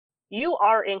you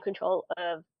are in control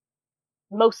of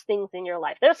most things in your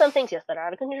life. There are some things, yes, that are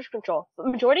out of your control. But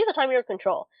majority of the time, you're in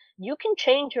control. You can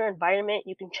change your environment.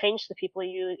 You can change the people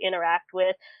you interact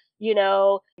with,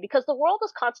 because the world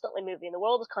is constantly moving. The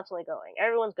world is constantly going.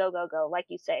 Everyone's go, go, go, like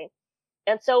you say.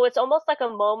 And so it's almost like a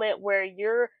moment where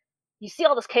you see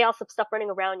all this chaos of stuff running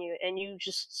around you and you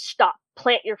just stop,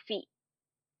 plant your feet,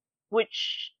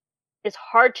 which is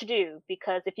hard to do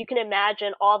because if you can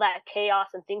imagine all that chaos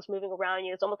and things moving around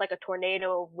you, it's almost like a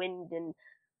tornado of wind and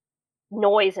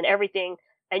noise and everything.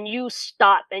 And you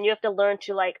stop and you have to learn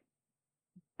to like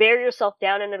bear yourself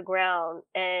down into the ground.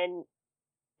 And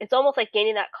it's almost like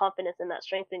gaining that confidence and that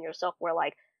strength in yourself where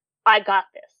like, I got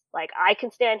this. Like I can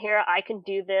stand here. I can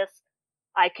do this.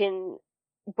 I can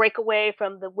break away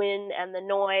from the wind and the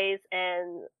noise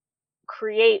and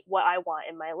create what I want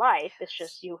in my life. It's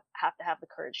just you have to have the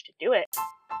courage to do it.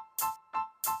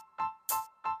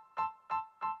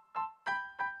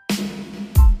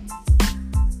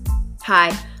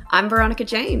 Hi, I'm Veronica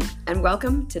Jane, and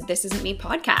welcome to This Isn't Me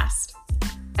podcast.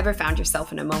 Ever found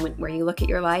yourself in a moment where you look at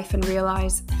your life and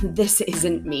realize, this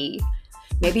isn't me?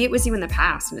 Maybe it was you in the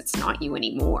past and it's not you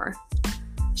anymore.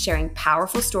 Sharing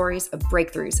powerful stories of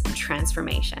breakthroughs and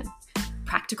transformation.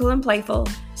 Practical and playful,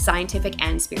 scientific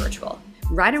and spiritual.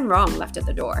 Right and wrong left at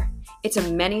the door. It's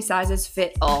a many sizes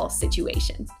fit all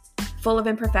situation. Full of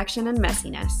imperfection and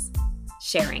messiness.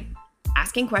 Sharing,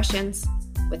 asking questions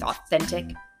with authentic,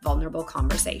 vulnerable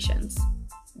conversations.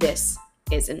 This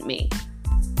isn't me.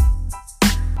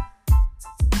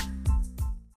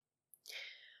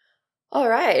 All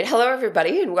right. Hello,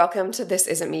 everybody, and welcome to This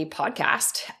Isn't Me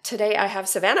podcast. Today, I have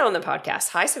Savannah on the podcast.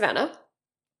 Hi, Savannah.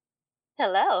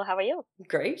 Hello, how are you?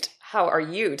 Great. How are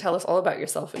you? Tell us all about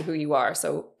yourself and who you are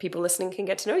so people listening can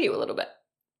get to know you a little bit.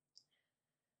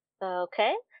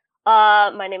 Okay.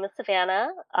 My name is Savannah.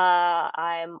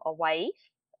 I'm a wife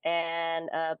and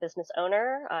a business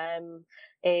owner. I'm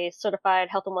a certified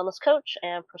health and wellness coach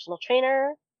and personal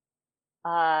trainer.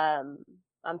 I'm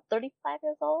 35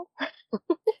 years old.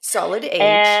 Solid age.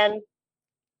 And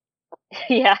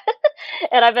yeah,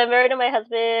 and I've been married to my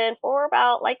husband for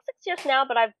about like 6 years now,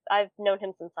 but I've known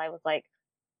him since I was like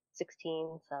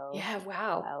 16. So Yeah,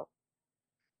 wow. about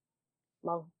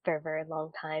long, very, very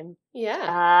long time.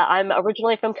 Yeah. I'm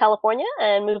originally from California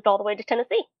and moved all the way to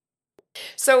Tennessee.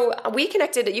 So we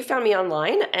connected, you found me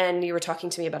online and you were talking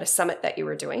to me about a summit that you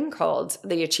were doing called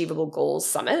the Achievable Goals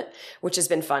Summit, which has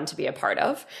been fun to be a part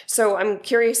of. So I'm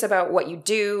curious about what you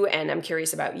do and I'm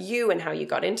curious about you and how you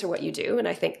got into what you do. And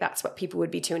I think that's what people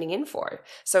would be tuning in for.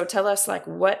 So tell us, like,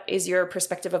 what is your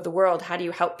perspective of the world? How do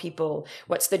you help people?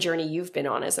 What's the journey you've been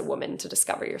on as a woman to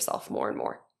discover yourself more and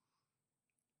more?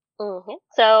 Mm-hmm.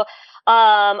 So,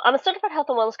 I'm a certified health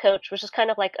and wellness coach, which is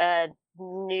kind of like a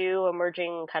new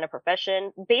emerging kind of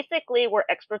profession. Basically, we're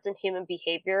experts in human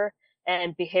behavior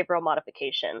and behavioral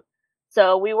modification.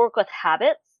 So we work with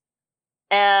habits,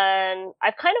 and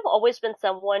I've kind of always been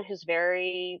someone who's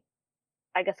very,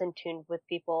 I guess, in tune with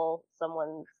people.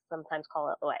 Someone sometimes call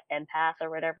it what, empath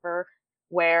or whatever,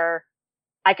 where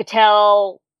I could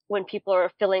tell when people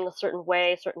are feeling a certain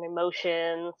way, certain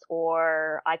emotions,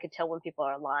 or I could tell when people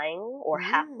are lying or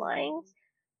half lying.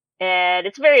 And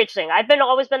it's very interesting.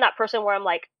 Always been that person where I'm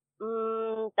like,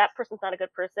 that person's not a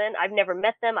good person. I've never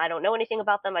met them. I don't know anything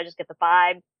about them. I just get the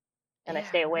vibe and I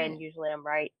stay away, and usually I'm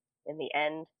right in the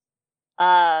end.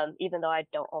 Even though I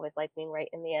don't always like being right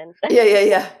in the end.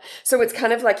 Yeah. So it's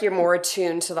kind of like you're more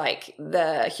attuned to like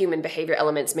the human behavior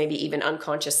elements, maybe even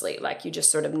unconsciously. Like you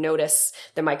just sort of notice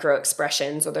the micro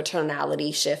expressions or the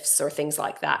tonality shifts or things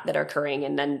like that that are occurring.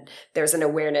 And then there's an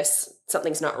awareness,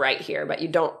 something's not right here, but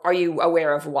are you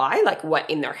aware of why? Like what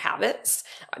in their habits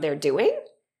they're doing?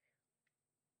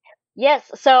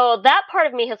 Yes, so that part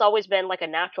of me has always been like a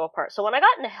natural part. So when I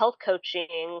got into health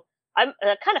coaching, I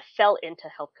kind of fell into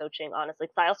health coaching, honestly,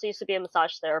 because I also used to be a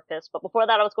massage therapist. But before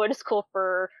that, I was going to school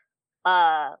for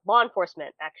law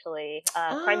enforcement, actually.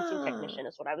 Crime scene technician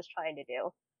is what I was trying to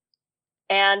do.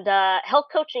 And health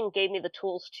coaching gave me the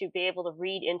tools to be able to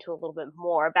read into a little bit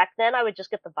more. Back then, I would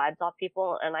just get the vibes off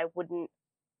people, and I wouldn't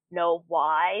know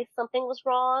why something was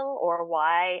wrong or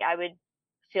why I would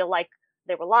feel like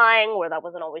they were lying or that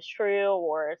wasn't always true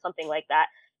or something like that.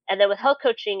 And then with health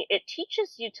coaching, it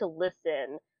teaches you to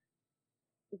listen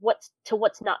what's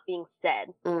not being said.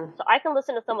 So I can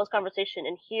listen to someone's conversation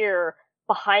and hear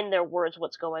behind their words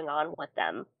what's going on with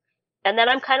them. And then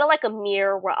I'm kind of like a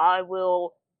mirror where I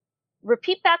will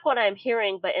repeat back what I'm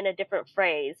hearing, but in a different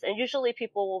phrase. And usually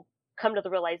people will come to the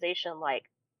realization like,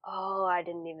 oh, I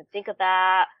didn't even think of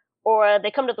that. Or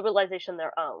they come to the realization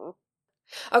their own.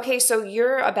 Okay, so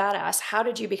you're a badass. How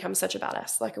did you become such a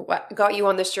badass? Like, what got you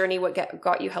on this journey? What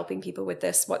got you helping people with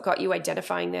this? What got you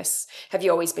identifying this? Have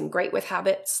you always been great with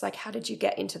habits? Like, how did you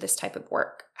get into this type of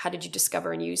work? How did you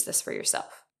discover and use this for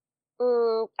yourself?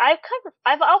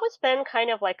 I've always been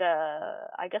kind of like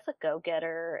I guess a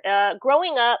go-getter.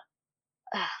 Growing up,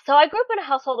 so I grew up in a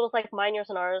household that was like mine, yours,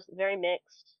 and ours, very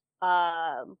mixed.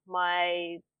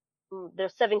 My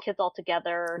there's 7 kids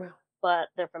altogether, Wow. but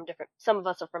they're from different. Some of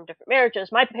us are from different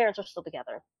marriages. My parents are still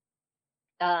together,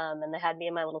 and they had me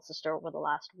and my little sister were the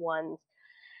last ones.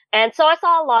 And so I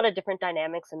saw a lot of different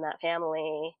dynamics in that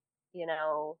family.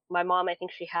 My mom, I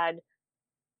think she had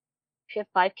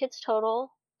 5 kids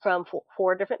total from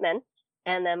four different men,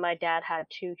 and then my dad had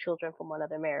 2 children from one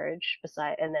other marriage,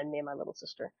 and then me and my little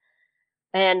sister.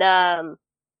 And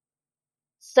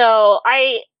so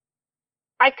I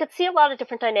could see a lot of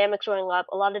different dynamics growing up,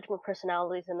 a lot of different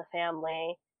personalities in the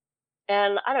family.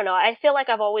 And I don't know, I feel like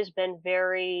I've always been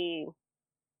very,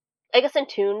 I guess, in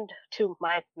tuned to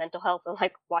my mental health and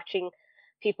like watching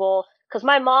people. Because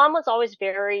my mom was always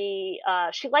very,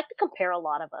 she liked to compare a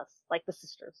lot of us, like the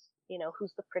sisters.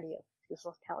 Who's the prettiest, who's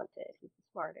most talented, who's the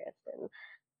smartest. And,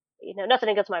 nothing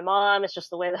against my mom. It's just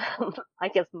the way that I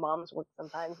guess moms work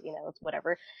sometimes, it's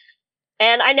whatever.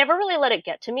 And I never really let it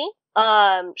get to me.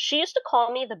 She used to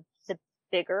call me the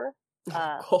bigger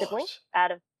Oh sibling gosh.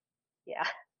 out of, yeah,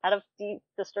 out of the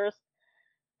sisters.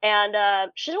 And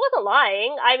she wasn't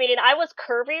lying. I mean, I was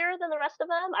curvier than the rest of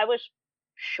them. I was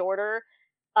shorter.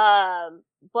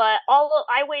 But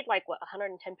I weighed like what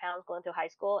 110 pounds going through high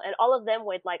school, and all of them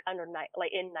weighed like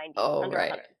like in 90s, Oh under right.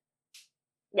 100.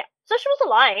 Yeah, so she wasn't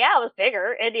lying. Yeah, I was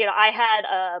bigger, and I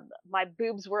had my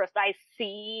boobs were a size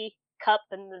C cup,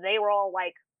 and they were all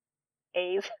like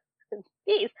A's and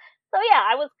B's. So yeah,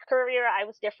 I was curvier. I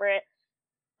was different.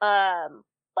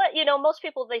 But most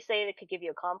people, they say it could give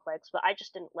you a complex, but I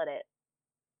just didn't let it,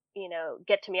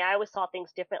 get to me. I always saw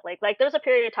things differently. Like there was a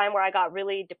period of time where I got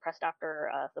really depressed after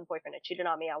some boyfriend had cheated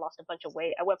on me. I lost a bunch of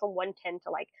weight. I went from 110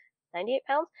 to like 98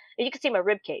 pounds, and you could see my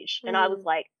rib cage, and I was Mm.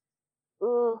 like,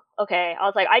 ooh, okay. I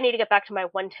was like, I need to get back to my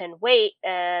 110 weight,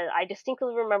 and I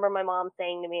distinctly remember my mom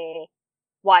saying to me,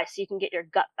 "Why? So you can get your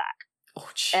gut back." Oh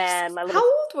Jesus. And my How little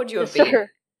old would you have been?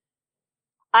 sister,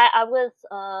 I was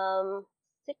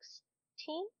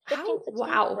 16, How 15, 16,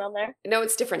 wow. around there. No,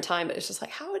 it's different time, but it's just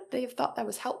like how would they have thought that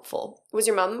was helpful? Was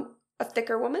your mom a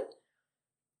thicker woman?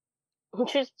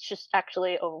 She's just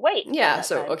actually overweight at Yeah, that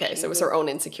so time. okay, so She it was was, her own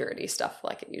insecurity stuff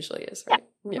like it usually is, yeah. right?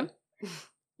 Yeah. Mhm.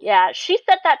 Yeah, she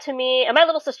said that to me, and my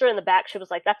little sister in the back, she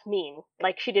was like, "That's mean."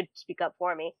 Like she did speak up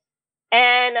for me,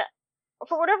 and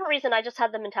for whatever reason, I just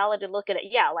had the mentality to look at it.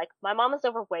 Yeah, like my mom is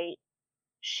overweight.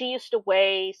 She used to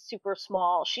weigh super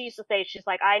small. She used to say, she's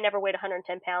like, I never weighed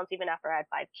 110 pounds even after I had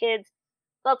 5 kids.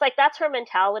 So it's like that's her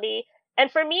mentality.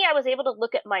 And for me, I was able to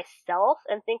look at myself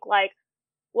and think like,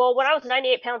 well, when I was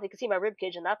 98 pounds, you could see my rib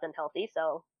cage, and that's unhealthy.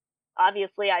 So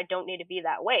obviously, I don't need to be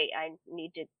that weight. I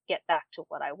need to get back to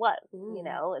what I was.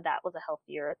 Mm. That was a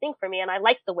healthier thing for me, and I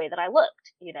liked the way that I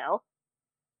looked.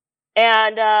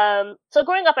 And so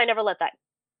growing up, I never let that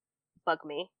bug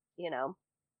me.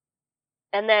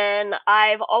 And then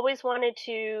I've always wanted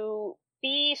to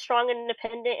be strong and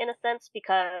independent in a sense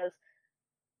because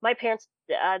my parents,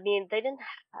 I mean, they didn't.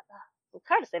 It's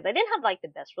hard to say. They didn't have like the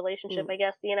best relationship, Mm. I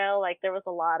guess. Like there was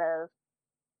a lot of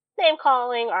name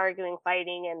calling, arguing,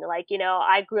 fighting, and like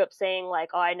I grew up saying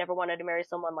like, oh, I never wanted to marry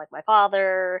someone like my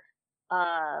father.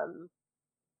 Um,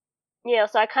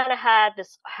 so I kind of had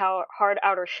this hard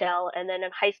outer shell, and then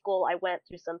in high school I went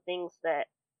through some things that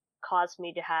caused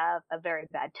me to have a very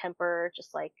bad temper,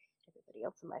 just like everybody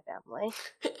else in my family.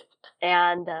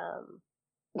 And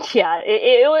yeah,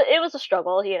 it was a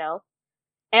struggle.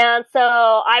 And so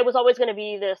I was always going to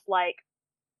be this like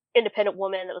independent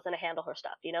woman that was going to handle her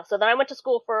stuff. So then I went to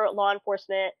school for law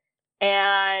enforcement,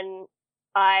 and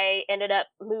I ended up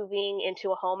moving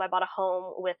into a home. I bought a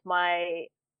home with my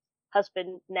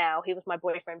husband now. He was my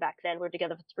boyfriend back then. We were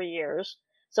together for 3 years.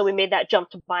 So we made that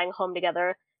jump to buying a home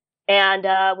together. And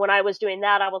when I was doing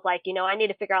that, I was like, I need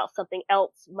to figure out something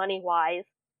else money wise,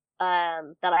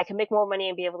 that I can make more money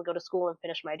and be able to go to school and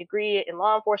finish my degree in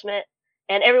law enforcement.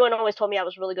 And everyone always told me I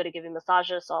was really good at giving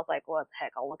massages. So I was like, what the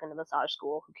heck? I'll look into massage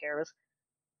school. Who cares?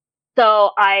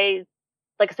 So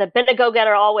like I said, been a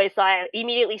go-getter always. So I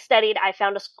immediately studied. I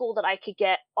found a school that I could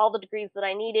get all the degrees that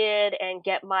I needed and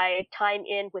get my time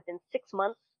in within 6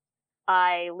 months.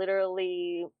 I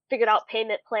literally figured out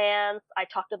payment plans. I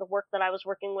talked to the work that I was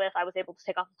working with. I was able to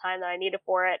take off the time that I needed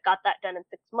for it, got that done in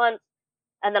 6 months.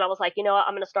 And then I was like, you know what?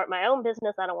 I'm going to start my own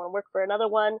business. I don't want to work for another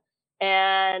one.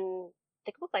 And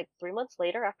think it was like 3 months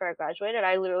later after I graduated,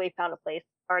 I literally found a place,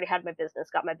 already had my business,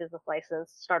 got my business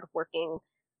license, started working,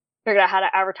 figured out how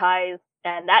to advertise,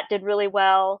 and that did really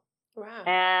well. Wow.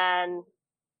 And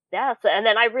yeah, so, and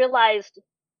then I realized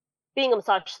being a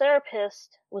massage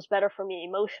therapist was better for me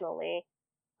emotionally.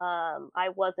 I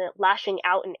wasn't lashing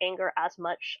out in anger as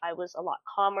much. I was a lot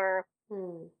calmer.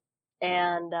 Hmm.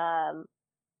 And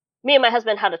me and my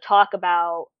husband had to talk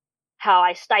about how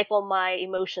I stifle my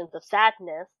emotions of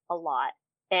sadness a lot.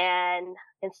 And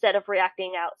instead of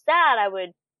reacting out sad, I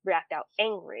would react out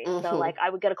angry. So Mm-hmm. like I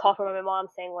would get a call from my mom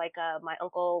saying like my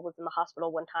uncle was in the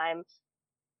hospital one time,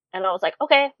 and I was like,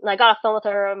 okay. And I got off the phone with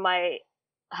her. My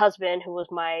husband, who was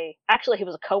he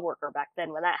was a coworker back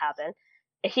then when that happened.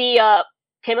 He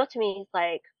came up to me. He's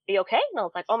like, "Are you okay?" And I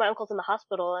was like, "Oh, my uncle's in the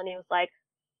hospital." And he was like,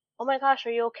 "Oh my gosh,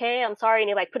 are you okay? I'm sorry." And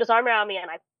he like put his arm around me, and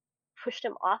I pushed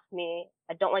him off me.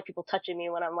 I don't like people touching me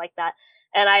when I'm like that.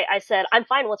 And I said, "I'm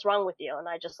fine. What's wrong with you?" And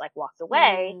I just like walked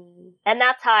away. Mm. And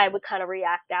that's how I would kind of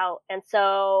react out. And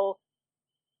so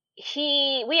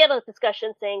we had a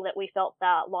discussion saying that we felt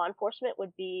that law enforcement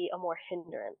would be a more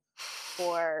hindrance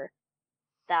for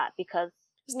that, because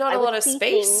There's not I a would lot of see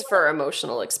space things. for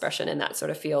emotional expression in that sort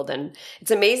of field. And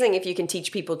it's amazing if you can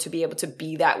teach people to be able to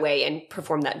be that way and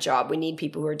perform that job. We need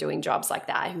people who are doing jobs like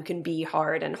that, who can be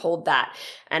hard and hold that,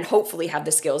 and hopefully have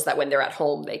the skills that when they're at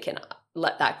home, they can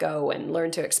let that go and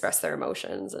learn to express their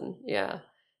emotions. And yeah.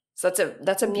 So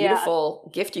that's a Yeah. beautiful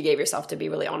gift you gave yourself, to be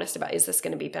really honest about, is this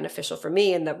going to be beneficial for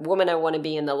me and the woman I want to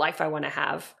be and the life I want to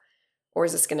have? Or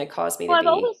is this going to cause me to Well, be?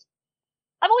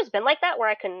 I've always been like that, where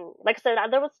I can, like I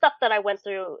said, there was stuff that I went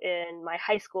through in my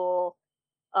high school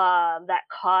that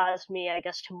caused me, I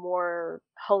guess, to more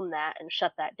hone that and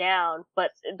shut that down.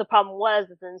 But the problem was,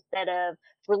 is instead of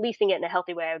releasing it in a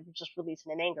healthy way, I would just release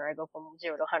it in anger. I go from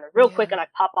 0 to 100 real quick, Yeah. and I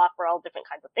pop off for all different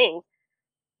kinds of things.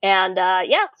 And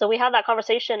yeah, so we had that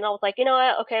conversation, and I was like, you know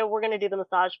what? Okay, we're gonna do the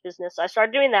massage business. So I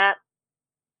started doing that,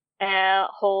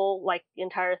 whole like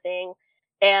entire thing,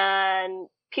 and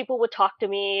people would talk to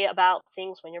me about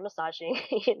things when you're massaging.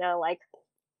 Like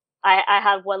I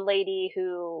had one lady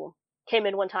who came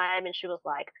in one time, and she was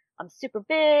like, "I'm super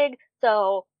big,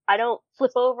 so I don't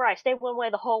flip over. I stay one way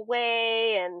the whole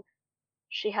way." And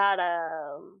she had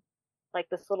like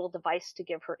this little device to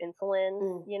give her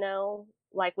insulin, Mm.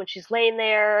 like when she's laying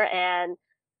there, and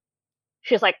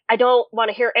she's like, "I don't want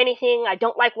to hear anything. I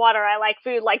don't like water. I like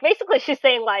food." Like basically she's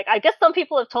saying like, I guess some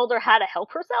people have told her how to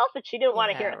help herself, and she didn't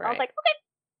want to hear Yeah, it. So I was right. like, okay,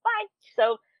 fine.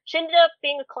 So she ended up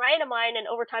being a client of mine, and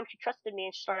over time she trusted me,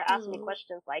 and she started asking me Mm.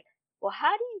 questions like, well,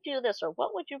 how do you do this, or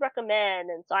what would you recommend?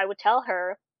 And so I would tell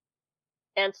her,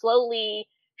 and slowly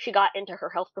she got into her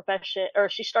health profession, or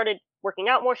she started working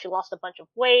out more. She lost a bunch of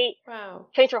weight, Wow.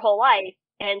 changed her whole life.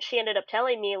 And she ended up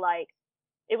telling me like,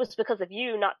 it was because of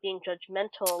you not being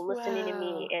judgmental and listening to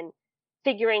me Wow. and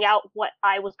figuring out what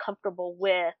I was comfortable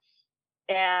with,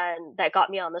 and that got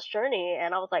me on this journey.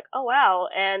 And I was like, oh wow.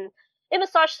 And in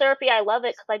massage therapy, I love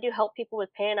it because I do help people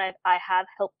with pain. I have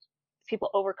helped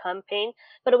people overcome pain,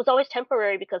 but it was always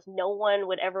temporary because no one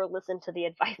would ever listen to the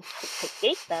advice that I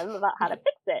gave them about how to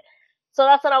fix it. So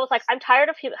that's when I was like, I'm tired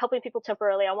of helping people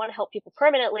temporarily. I want to help people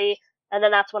permanently. And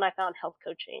then that's when I found health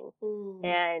coaching, Mm.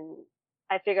 and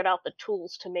I figured out the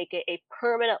tools to make it a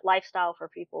permanent lifestyle for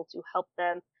people, to help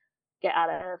them get out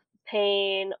of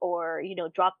pain, or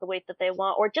drop the weight that they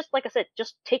want, or just like I said,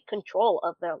 just take control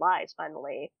of their lives.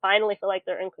 Finally feel like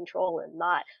they're in control and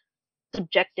not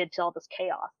subjected to all this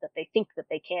chaos that they think that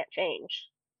they can't change.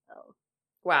 So,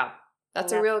 Wow. and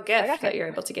That's a that's real how I got gift that here.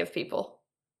 you're able to give people.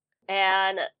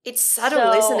 And It's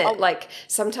subtle, isn't so it? Like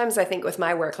sometimes I think with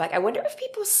my work, like I wonder if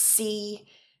people see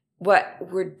what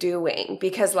we're doing,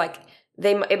 because like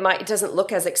it doesn't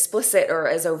look as explicit or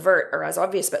as overt or as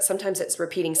obvious, but sometimes it's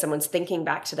repeating someone's thinking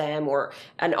back to them, or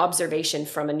an observation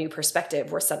from a new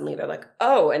perspective, where suddenly they're like,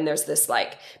 oh, and there's this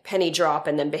like penny drop,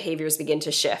 and then behaviors begin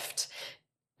to shift.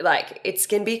 Like it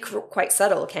can be quite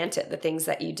subtle, can't it? The things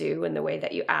that you do and the way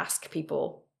that you ask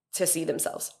people to see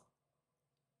themselves.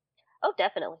 oh,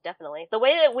 definitely, definitely. The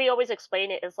way that we always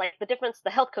explain it is like the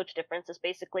health coach difference is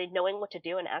basically knowing what to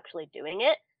do and actually doing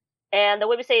it. And the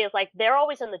way we say it is like they're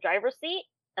always in the driver's seat,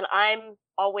 and I'm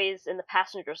always in the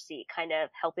passenger seat, kind of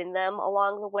helping them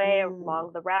along the way, Mm.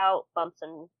 along the route, bumps,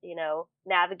 and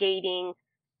navigating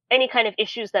any kind of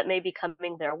issues that may be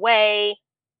coming their way.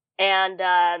 And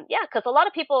yeah, because a lot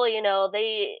of people,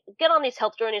 they get on these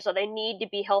health journeys, or they need to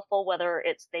be healthful, whether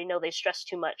it's they know they stress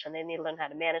too much and they need to learn how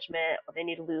to manage it, or they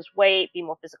need to lose weight, be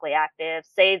more physically active,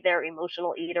 say they're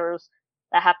emotional eaters.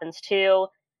 That happens too.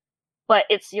 But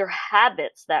it's your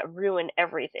habits that ruin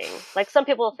everything. Like some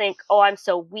people think, oh, I'm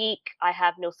so weak, I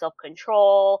have no self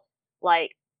control.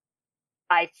 Like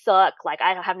I suck, like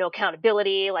I don't have no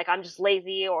accountability, like I'm just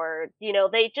lazy, or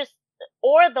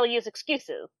or they'll use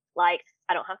excuses like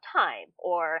I don't have time,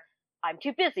 or I'm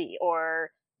too busy,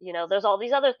 or there's all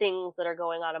these other things that are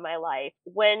going on in my life,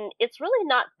 when it's really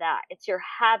not that. It's your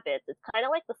habits. It's kind of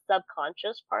like the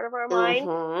subconscious part of our mind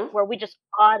Mm-hmm. where we just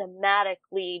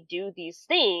automatically do these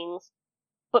things,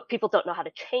 but people don't know how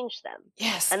to change them.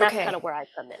 Yes. And that's kind Okay. of where I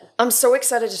come in. I'm so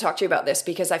excited to talk to you about this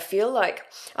because I feel like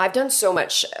I've done so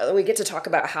much. We get to talk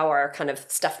about how our kind of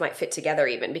stuff might fit together,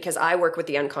 even because I work with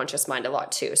the unconscious mind a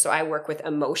lot too. So I work with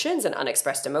emotions and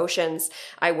unexpressed emotions.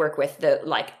 I work with the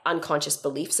like unconscious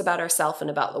beliefs about ourselves and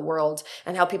about the world,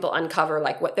 and how people uncover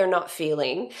like what they're not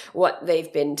feeling, what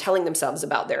they've been telling themselves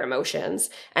about their emotions,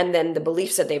 and then the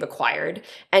beliefs that they've acquired.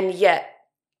 And yet,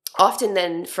 often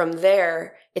then from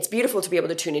there, it's beautiful to be able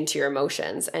to tune into your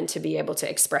emotions and to be able to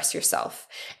express yourself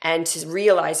and to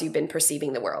realize you've been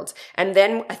perceiving the world. And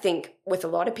then I think with a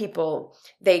lot of people,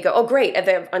 they go, oh, great,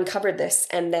 they've uncovered this.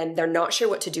 And then they're not sure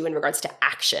what to do in regards to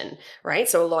action, right?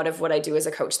 So a lot of what I do as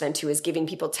a coach then too is giving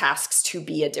people tasks to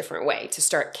be a different way, to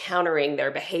start countering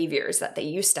their behaviors that they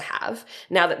used to have.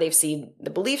 Now that they've seen the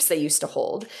beliefs they used to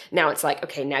hold, now it's like,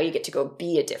 okay, now you get to go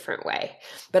be a different way.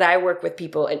 But I work with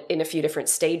people in a few different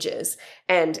stages.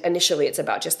 And initially it's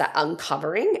about just that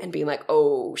uncovering and being like,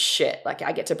 oh shit, like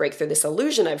I get to break through this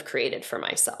illusion I've created for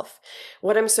myself.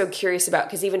 What I'm so curious about,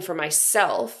 because even for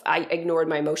myself, I ignored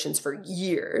my emotions for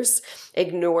years,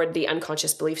 ignored the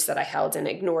unconscious beliefs that I held, and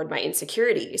ignored my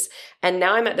insecurities. And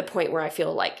now I'm at the point where I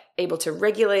feel like able to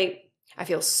regulate. I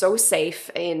feel so safe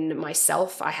in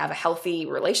myself. I have a healthy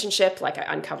relationship. Like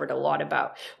I uncovered a lot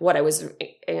about what I was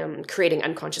creating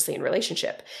unconsciously in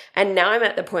relationship. And now I'm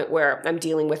at the point where I'm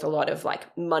dealing with a lot of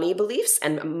like money beliefs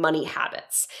and money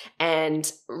habits and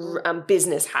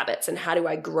business habits. And how do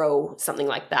I grow something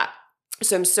like that?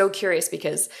 So I'm so curious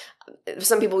because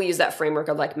some people use that framework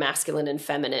of like masculine and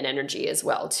feminine energy as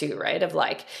well too, right? Of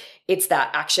like, it's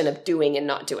that action of doing and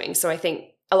not doing. So I think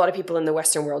a lot of people in the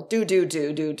Western world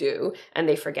do, and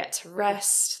they forget to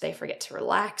rest, they forget to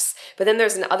relax. But then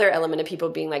there's another element of people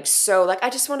being like, so like, I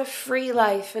just want a free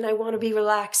life and I want to be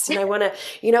relaxed and I want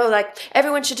to, like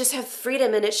everyone should just have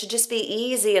freedom and it should just be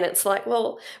easy. And it's like,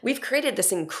 well, we've created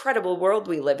this incredible world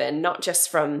we live in, not just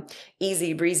from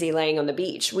easy breezy laying on the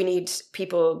beach. We need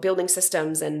people building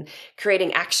systems and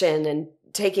creating action and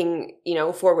taking,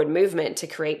 forward movement to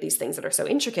create these things that are so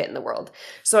intricate in the world.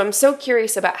 So I'm so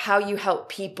curious about how you help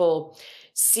people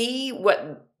see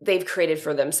what they've created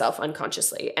for themselves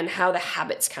unconsciously and how the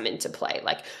habits come into play.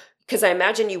 Like, because I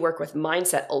imagine you work with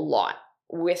mindset a lot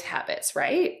with habits,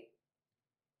 right?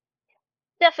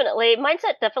 Definitely.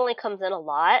 Mindset definitely comes in a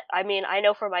lot. I mean, I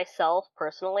know for myself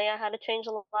personally, I had to change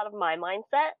a lot of my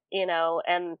mindset,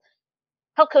 and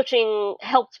health coaching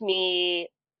helped me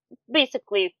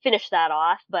basically finish that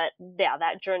off. But yeah,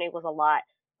 that journey was a lot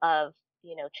of,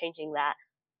 changing that.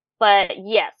 But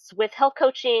yes, with health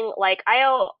coaching, like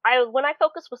when I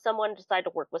focus with someone, decide to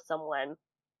work with someone,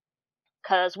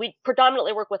 because we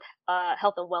predominantly work with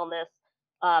health and wellness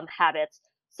habits.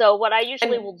 So what I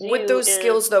usually And will would do those is,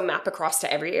 skills though map across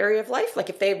to every area of life? Like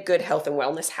if they have good health and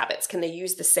wellness habits, can they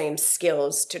use the same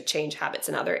skills to change habits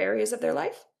in other areas of their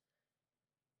life?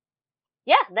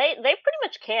 yeah, they pretty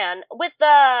much can. With there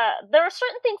are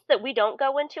certain things that we don't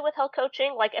go into with health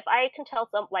coaching. Like if I can tell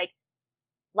some like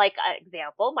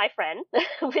example, my friend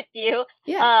with you.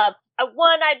 Yeah.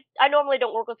 One, I normally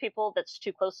don't work with people that's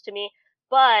too close to me,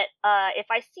 but if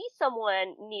I see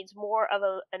someone needs more of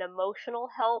an emotional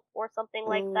help or something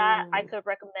like that, I Mm, could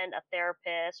recommend a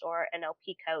therapist or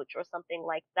NLP coach or something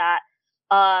like that.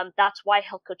 That's why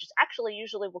health coaches actually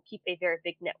usually will keep a very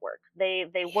big network.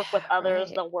 They work with yeah, others,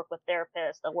 right. they'll work with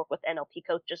therapists, they'll work with NLP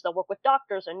coaches, they'll work with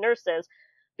doctors and nurses,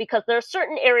 because there are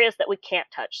certain areas that we can't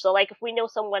touch. So like if we know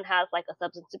someone has like a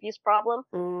substance abuse problem,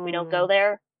 we don't go Mm,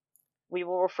 there. We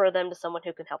will refer them to someone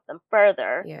who can help them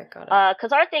further. yeah, got it.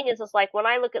 Because our thing is like when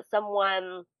I look at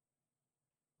someone,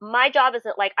 my job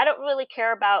isn't like I don't really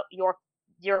care about your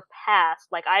past.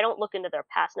 Like I don't look into their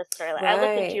past necessarily. I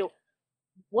look Right. into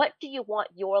what do you want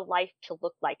your life to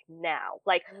look like now?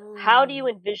 Like how do you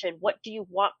Mm, envision? What do you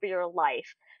want for your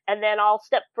life? And then I'll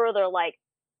step further like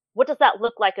what does that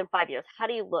look like in 5 years? How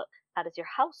do you look? How does your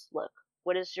house look?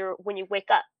 What is when you wake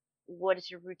up? What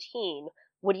is your routine?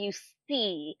 What do you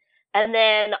see? And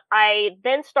then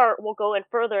we'll go in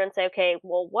further and say, okay,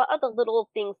 well, what are the little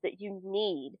things that you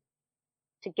need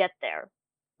to get there?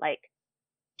 Like,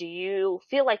 do you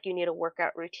feel like you need a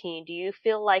workout routine? Do you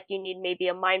feel like you need maybe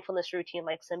a mindfulness routine,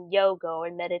 like some yoga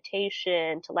or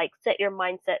meditation to like set your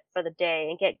mindset for the day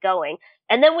and get going?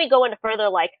 And then we go into further,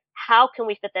 like, how can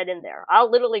we fit that in there?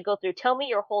 I'll literally go through, tell me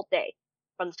your whole day.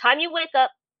 From the time you wake up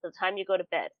to the time you go to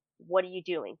bed, what are you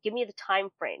doing? Give me the time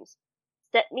frames.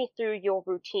 Set me through your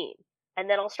routine. And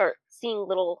then I'll start seeing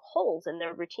little holes in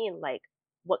their routine, like,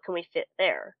 what can we fit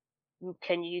there? Do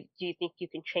you think you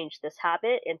can change this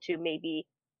habit into maybe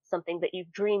something that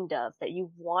you've dreamed of, that you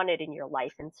wanted in your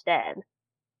life instead?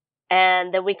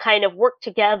 And then we kind of work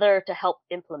together to help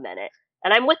implement it.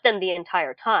 And I'm with them the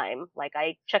entire time. Like,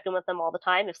 I check in with them all the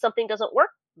time. If something doesn't work,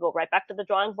 go right back to the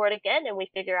drawing board again, and we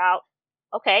figure out,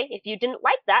 okay, if you didn't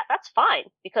like that, that's fine,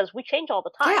 because we change all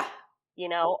the time. Yeah. You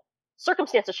know,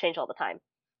 circumstances change all the time.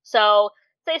 So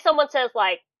say someone says,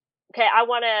 like, okay, I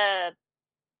want to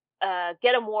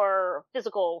get a more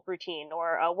physical routine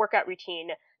or a workout routine,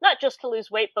 not just to lose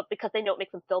weight, but because they know it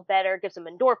makes them feel better, gives them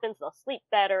endorphins, they'll sleep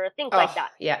better, things like Oh,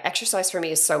 that. yeah. Exercise for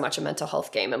me is so much a mental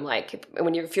health game. I'm like,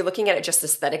 if you're looking at it just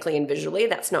aesthetically and visually,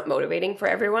 that's not motivating for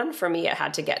everyone. For me, it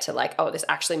had to get to like, oh, this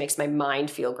actually makes my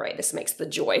mind feel great. This makes the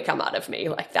joy come out of me.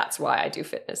 Like, that's why I do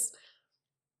fitness.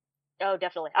 Oh,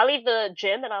 definitely. I leave the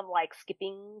gym and I'm like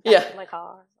skipping back Yeah. to my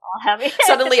car, all happy.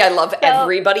 Suddenly I love So,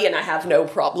 everybody and I have no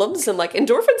problems. And like,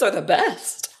 endorphins are the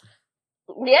best.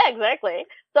 yeah, exactly.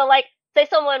 So, like, say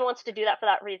someone wants to do that for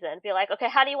that reason, be like, okay,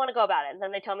 how do you want to go about it? And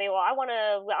then they tell me, well,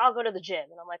 I'll go to the gym.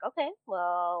 And I'm like, okay,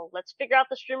 well, let's figure out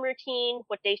the gym routine.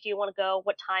 What days do you want to go?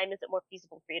 What time is it more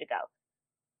feasible for you to go?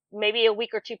 Maybe a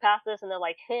week or two passes and they're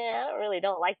like, hey, I really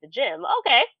don't like the gym.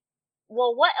 Okay,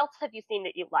 well, what else have you seen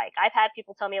that you like? I've had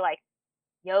people tell me, like,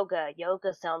 yoga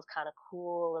sounds kind of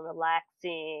cool and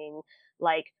relaxing.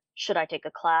 Like, should I take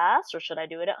a class or should I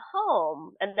do it at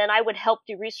home? And then I would help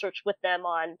do research with them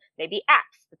on maybe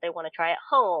apps that they want to try at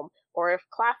home, or if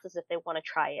classes if they want to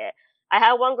try it. I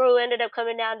had one girl who ended up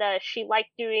coming down to, she liked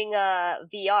doing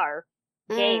VR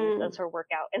games Mm. as her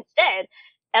workout instead.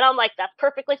 And I'm like, that's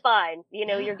perfectly fine. You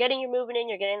know, you're getting your movement in,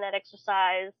 you're getting that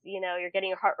exercise, you know, you're getting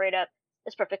your heart rate up.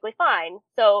 It's perfectly fine.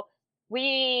 So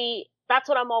that's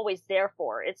what I'm always there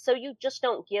for. It's so you just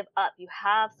don't give up. You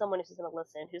have someone who's going to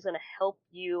listen, who's going to help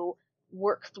you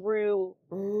work through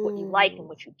what you like and Mm.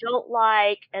 what you don't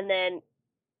like. And then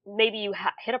maybe you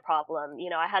hit a problem. You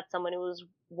know, I had someone who was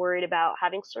worried about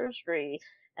having surgery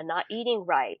and not eating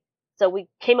right. So we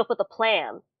came up with a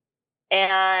plan,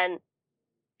 and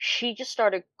she just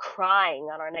started crying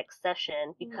on our next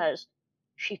session because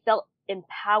she felt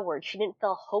empowered. She didn't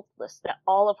feel hopeless that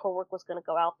all of her work was going to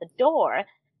go out the door.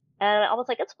 And I was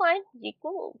like, it's fine. You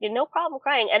no problem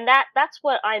crying. And that's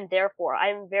what I'm there for.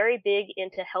 I'm very big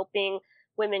into helping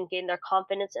women gain their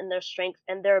confidence and their strength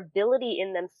and their ability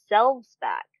in themselves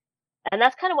back. And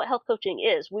that's kind of what health coaching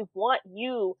is. We want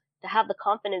you to have the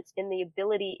confidence in the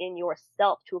ability in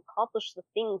yourself to accomplish the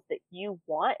things that you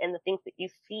want and the things that you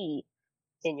see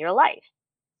in your life.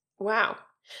 Wow.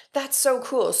 That's so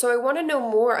cool. So I want to know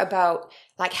more about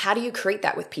like how do you create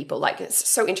that with people? Like it's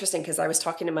so interesting because I was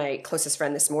talking to my closest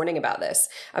friend this morning about this,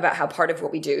 about how part of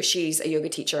what we do, she's a yoga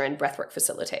teacher and breathwork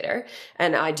facilitator,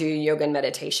 and I do yoga and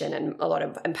meditation and a lot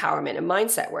of empowerment and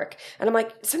mindset work. And I'm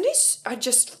like, some days I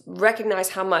just recognize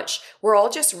how much we're all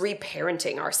just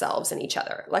reparenting ourselves and each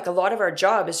other. Like a lot of our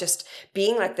job is just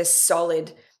being like this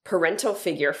solid parental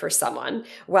figure for someone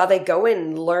while they go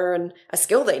and learn a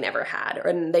skill they never had,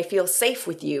 and they feel safe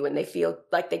with you and they feel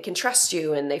like they can trust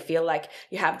you and they feel like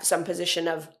you have some position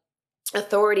of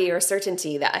authority or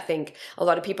certainty that I think a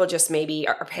lot of people just maybe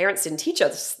our parents didn't teach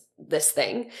us this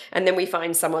thing. And then we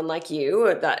find someone like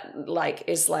you that like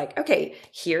is like, okay,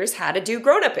 here's how to do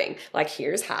grown-upping. Like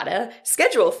here's how to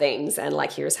schedule things and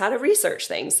like here's how to research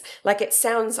things. Like it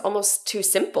sounds almost too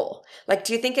simple. Like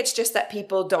do you think it's just that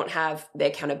people don't have the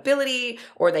accountability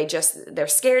or they're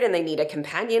scared and they need a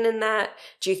companion in that?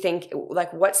 Do you think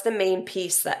like what's the main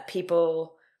piece that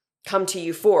people come to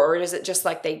you for? Or is it just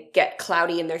like they get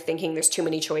cloudy and they're thinking there's too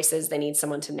many choices, they need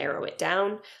someone to narrow it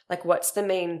down? Like what's the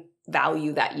main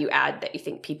value that you add that you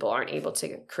think people aren't able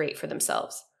to create for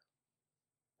themselves?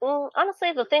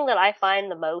 Honestly, the thing that I find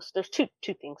the most, there's two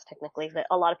things technically that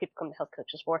a lot of people come to health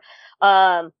coaches for.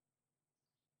 Um,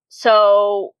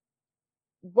 so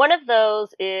one of those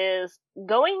is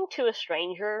going to a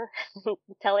stranger,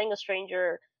 telling a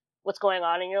stranger what's going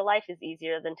on in your life is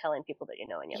easier than telling people that you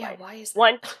know in your Yeah, life. why is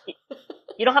One, that?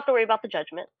 you don't have to worry about the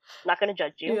judgment. I'm not going to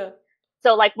judge you. Yeah.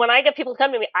 So like when I get people to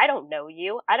come to me, I don't know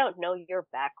you. I don't know your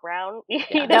background.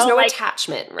 Yeah. There's no Like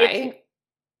attachment, it's, right?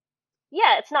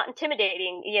 yeah, it's not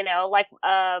intimidating, like,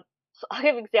 so I'll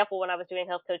give an example when I was doing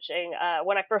health coaching,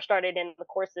 when I first started in the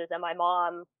courses, and my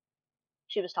mom,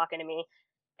 she was talking to me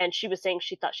and she was saying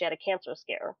she thought she had a cancer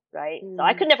scare, right? So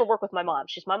I Mm. could never work with my mom.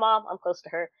 She's my mom. I'm close to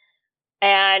her.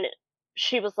 And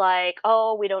she was like,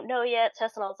 oh, we don't know yet,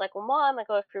 Tess. And I was like, well, mom, I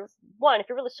go, if you're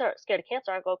really scared of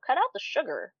cancer, I go, cut out the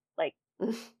sugar, like,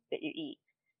 that you eat.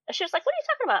 And she was like, what are you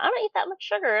talking about? I don't eat that much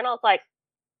sugar. And I was like,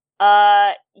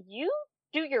 you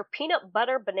do your peanut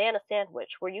butter banana sandwich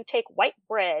where you take white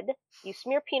bread, you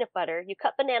smear peanut butter, you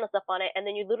cut bananas up on it, and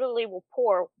then you literally will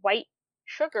pour white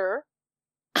sugar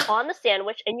on the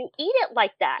sandwich and you eat it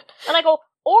like that. And I go,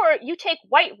 or you take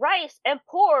white rice and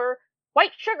pour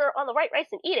white sugar on the white rice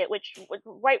and eat it, which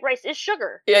white rice is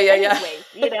sugar. Yeah, anyways,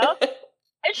 yeah.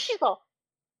 And she's all,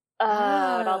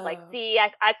 and I was like, Oh. see,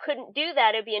 I couldn't do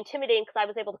that. It'd be intimidating because I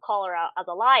was able to call her out as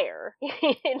a liar,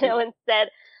 instead.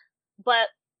 But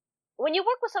when you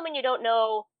work with someone you don't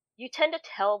know, you tend to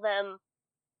tell them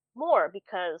more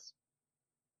because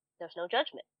there's no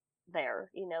judgment there.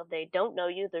 They don't know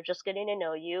you. They're just getting to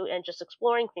know you and just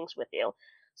exploring things with you.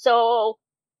 So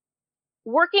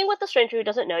working with a stranger who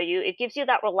doesn't know you, it gives you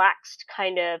that relaxed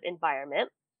kind of environment.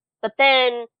 But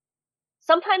then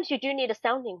sometimes you do need a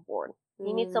sounding board.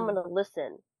 You need someone to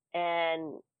listen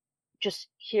and just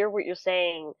hear what you're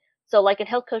saying. So like in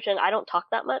health coaching, I don't talk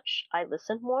that much. I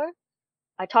listen more.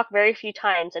 I talk very few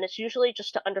times, and it's usually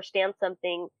just to understand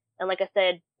something. And like I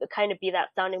said, kind of be that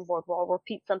sounding board where I'll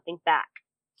repeat something back.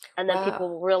 And then people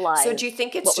Wow. will realize So do you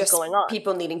think it's what was just going on.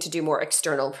 people needing to do more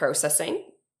external processing?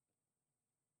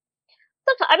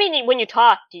 Sometimes, I mean, when you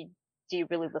talk, do you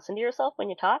really listen to yourself when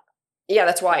you talk? Yeah,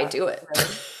 that's why I do it.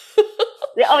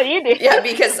 Really? Oh, you do? Yeah,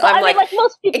 because Well, I'm I mean, like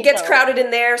most people it gets don't. crowded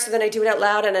in there, so then I do it out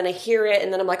loud and then I hear it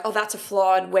and then I'm like, oh, that's a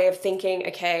flawed way of thinking.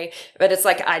 Okay. But it's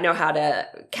like I know how to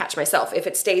catch myself. If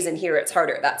it stays in here, it's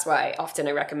harder. That's why often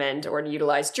I recommend or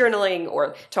utilize journaling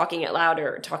or talking out loud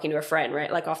or talking to a friend,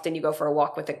 right? Like often you go for a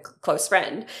walk with a close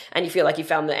friend and you feel like you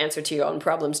found the answer to your own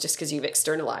problems just because you've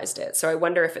externalized it. So I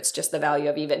wonder if it's just the value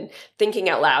of even thinking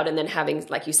out loud and then having,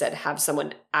 like you said, have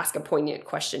someone ask a poignant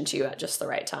question to you at just the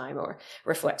right time or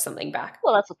reflect something back.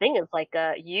 Well, that's the thing is like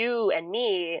you and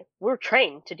me, we're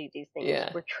trained to do these things. Yeah.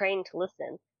 We're trained to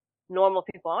listen. Normal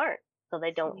people aren't, so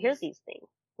they don't hear these things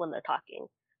when they're talking.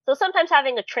 So sometimes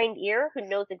having a trained ear who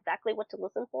knows exactly what to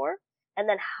listen for and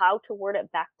then how to word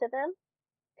it back to them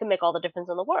can make all the difference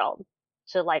in the world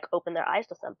to like open their eyes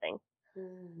to something.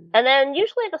 And then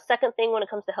usually the second thing when it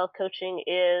comes to health coaching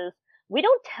is we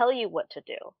don't tell you what to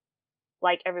do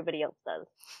like everybody else does.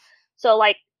 So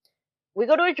like we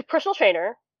go to a personal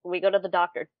trainer, we go to the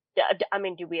doctor. I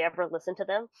mean, do we ever listen to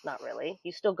them? Not really.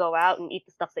 You still go out and eat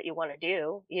the stuff that you want to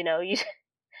do.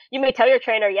 You may tell your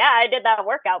trainer, yeah, I did that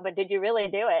workout, but did you really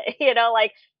do it?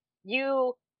 Like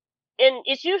and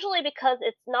it's usually because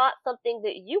it's not something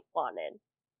that you wanted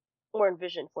or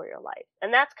envisioned for your life.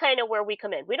 And that's kind of where we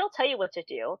come in. We don't tell you what to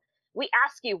do. We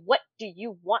ask you, what do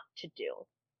you want to do?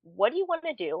 What do you want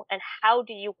to do? And how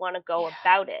do you want to go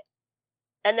about it?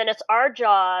 And then it's our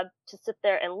job to sit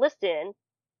there and listen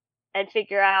and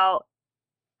figure out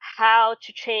how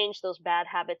to change those bad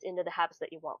habits into the habits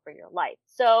that you want for your life.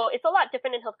 So it's a lot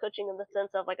different in health coaching in the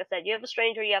sense of, like I said, you have a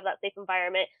stranger, you have that safe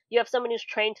environment, you have someone who's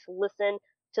trained to listen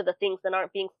to the things that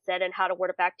aren't being said and how to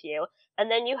word it back to you.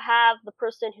 And then you have the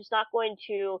person who's not going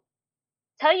to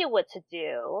tell you what to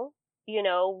do.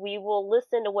 We will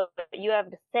listen to what you have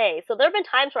to say. So there have been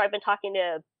times where I've been talking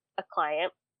to a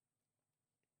client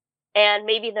and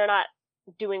maybe they're not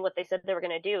doing what they said they were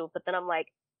going to do, but then I'm like,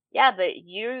 yeah, but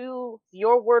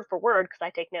your word for word, because I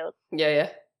take notes. Yeah.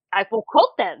 I will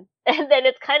quote them. And then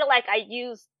it's kind of like I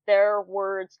use their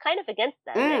words kind of against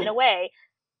them in a way,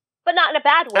 but not in a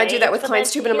bad way. I do that with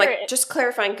clients too, but I'm like, just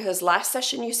clarifying, because last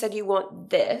session you said you want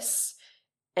this,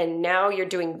 and now you're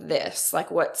doing this. Like,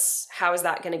 how is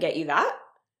that going to get you that?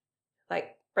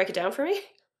 Like, break it down for me.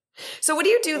 So what do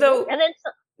you do though? And then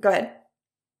go ahead.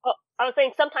 I was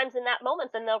saying sometimes in that moment,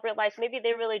 then they'll realize maybe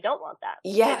they really don't want that.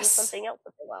 Yes. Maybe something else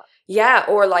that they want. Yeah.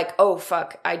 Or like, oh,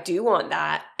 fuck, I do want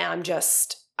that. And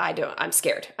I'm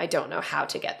scared. I don't know how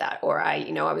to get that. Or I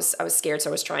was scared. So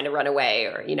I was trying to run away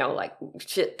or, like,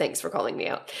 shit, thanks for calling me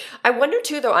out. I wonder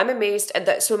too, though, I'm amazed at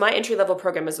that. So my entry level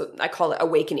program is, I call it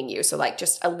awakening you. So like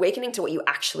just awakening to what you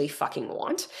actually fucking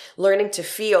want, learning to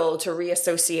feel, to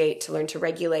reassociate, to learn to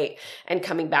regulate and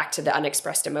coming back to the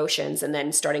unexpressed emotions and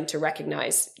then starting to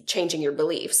recognize changing your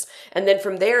beliefs. And then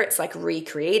from there, it's like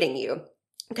recreating you.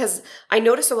 Because I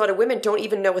notice a lot of women don't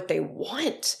even know what they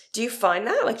want. Do you find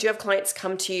that? Like, do you have clients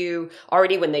come to you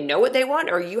already when they know what they want?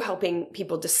 Or are you helping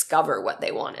people discover what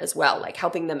they want as well? Like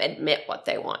helping them admit what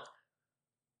they want?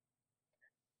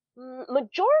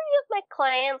 Majority of my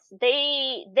clients,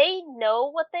 they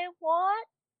know what they want,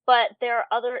 but there are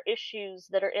other issues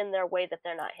that are in their way that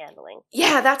they're not handling.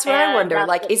 Yeah, that's what I wonder.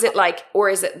 Like, is it like, or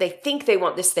is it they think they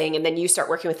want this thing and then you start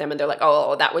working with them and they're like,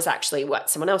 oh, that was actually what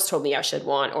someone else told me I should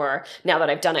want. Or now that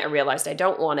I've done it, I realized I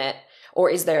don't want it. Or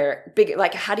is there big,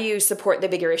 like, how do you support the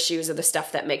bigger issues or the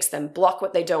stuff that makes them block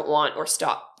what they don't want or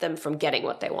stop them from getting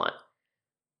what they want?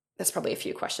 That's probably a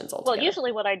few questions Well, altogether.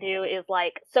 usually what I do is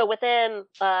like, so within,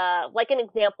 like an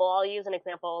example, I'll use an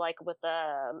example like with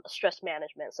stress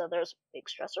management. So there's big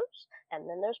stressors and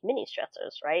then there's mini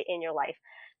stressors, right, in your life.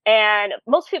 And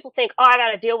most people think, oh, I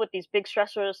got to deal with these big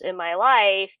stressors in my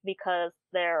life because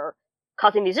they're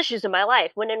causing these issues in my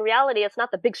life. When in reality, it's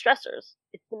not the big stressors.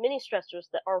 It's the mini stressors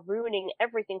that are ruining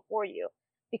everything for you.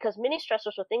 Because mini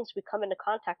stressors are things we come into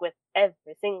contact with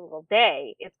every single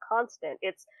day. It's constant.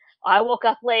 It's I woke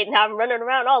up late and I'm running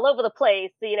around all over the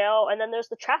place, and then there's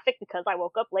the traffic because I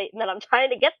woke up late and then I'm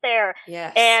trying to get there.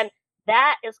 Yes. And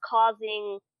that is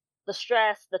causing the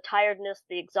stress, the tiredness,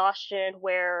 the exhaustion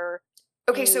where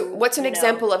Okay, so what's an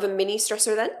example of a mini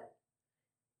stressor then?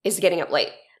 Is getting up late.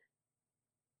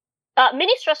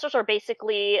 Mini stressors are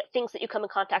basically things that you come in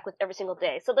contact with every single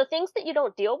day. So the things that you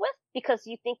don't deal with because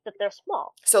you think that they're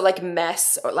small. So like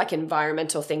mess or like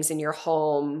environmental things in your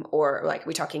home, or like, are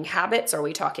we talking habits? Or are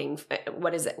we talking,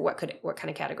 what is it? What kind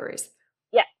of categories?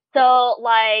 Yeah. So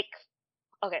like,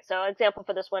 okay, so example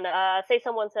for this one, say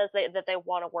someone says that they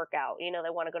want to work out, they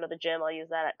want to go to the gym. I'll use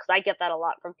that because I get that a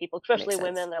lot from people, especially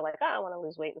women. They're like, oh, I want to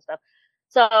lose weight and stuff.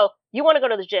 So you want to go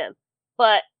to the gym,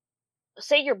 but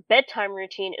say your bedtime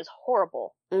routine is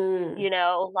horrible.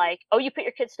 Like, oh, you put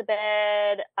your kids to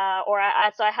bed,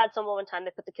 so I had someone one time,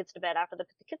 they put the kids to bed. After they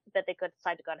put the kids to bed, they could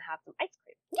decide to go and have some ice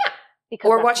cream. Yeah. Because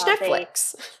or watch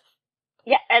Netflix.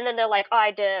 Yeah, and then they're like,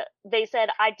 oh, they said,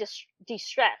 I just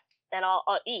de-stress, and I'll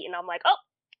eat. And I'm like, oh,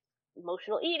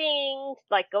 emotional eating,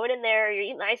 like going in there, you're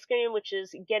eating ice cream, which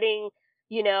is getting,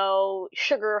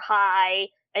 sugar high,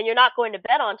 and you're not going to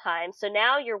bed on time. So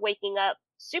now you're waking up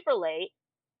super late.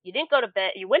 You didn't go to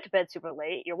bed, you went to bed super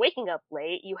late, you're waking up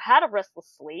late, you had a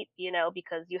restless sleep,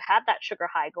 because you had that sugar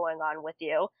high going on with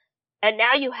you. And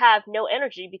now you have no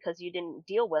energy because you didn't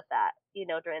deal with that,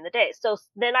 during the day. So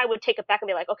then I would take it back and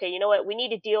be like, okay, you know what? We need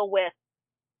to deal with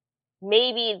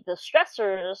maybe the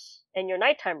stressors in your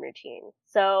nighttime routine.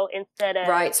 So instead of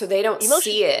right, so they don't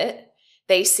see it.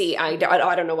 They see, I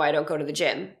don't know why I don't go to the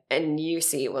gym. And you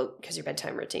see, well, because your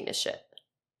bedtime routine is shit.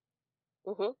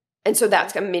 Mm-hmm. And so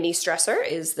that's a mini stressor,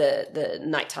 is the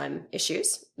nighttime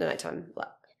issues, the nighttime.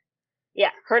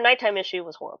 Yeah, her nighttime issue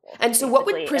was horrible. And so what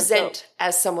would present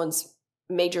as someone's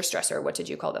major stressor? What did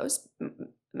you call those?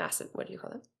 Massive, what do you call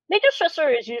them? Major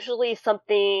stressor is usually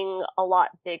something a lot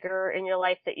bigger in your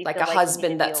life that you like feel a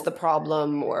husband that's the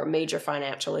problem, or major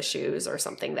financial issues, or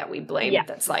something that we blame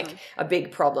that's like a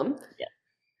big problem.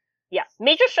 Yeah.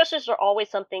 Major stressors are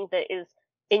always something that is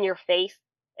in your face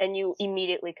and you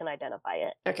immediately can identify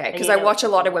it. Okay, because I watch a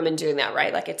lot of women doing that,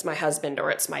 right? Like, it's my husband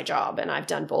or it's my job, and I've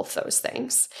done both those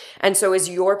things. And so is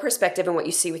your perspective and what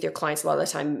you see with your clients a lot of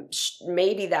the time,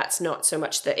 maybe that's not so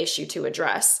much the issue to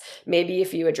address. Maybe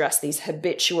if you address these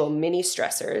habitual mini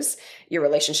stressors, your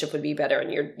relationship would be better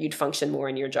and you'd function more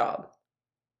in your job.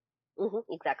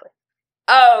 Mm-hmm, exactly.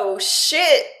 Oh,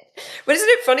 shit. But isn't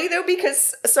it funny though?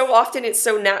 Because so often it's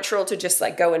so natural to just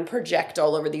like go and project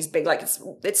all over these big, like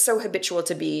it's so habitual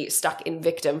to be stuck in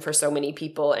victim for so many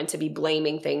people, and to be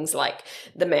blaming things like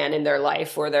the man in their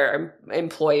life or their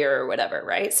employer or whatever,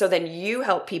 right? So then you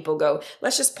help people go,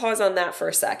 let's just pause on that for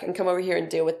a sec and come over here and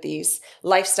deal with these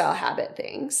lifestyle habit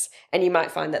things. And you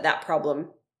might find that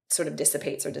problem sort of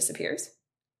dissipates or disappears.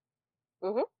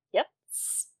 Mm-hmm. Yep.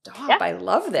 Stop. Yeah, I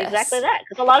love this. Exactly that.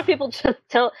 Because a lot of people just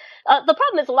don't. The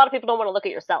problem is a lot of people don't want to look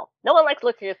at yourself. No one likes to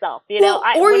look at yourself.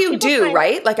 Or you do,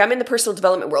 right? Like, I'm in the personal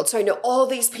development world, so I know all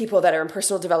these people that are in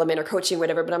personal development or coaching,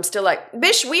 whatever, but I'm still like,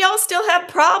 bish, we all still have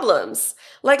problems.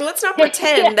 Like, let's not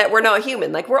pretend that we're not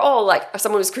human. Like, we're all like,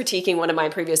 someone was critiquing one of my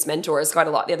previous mentors quite a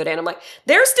lot the other day, and I'm like,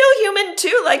 they're still human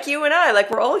too, like you and I.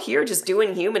 Like, we're all here just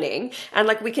doing humaning, and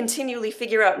like, we continually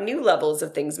figure out new levels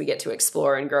of things we get to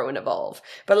explore and grow and evolve.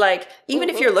 But like, even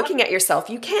if you're looking at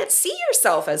yourself, you can't see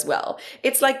yourself as well.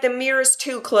 It's like the mirror's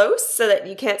too close so that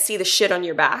you can't see the shit on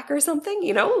your back or something,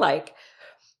 like.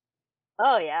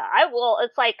 Oh yeah,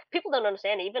 it's like people don't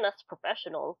understand, even us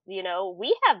professionals, we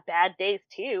have bad days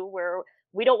too where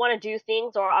we don't want to do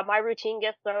things, or my routine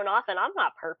gets thrown off, and I'm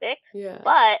not perfect. Yeah.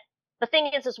 But the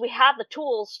thing is we have the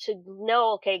tools to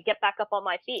know, okay, get back up on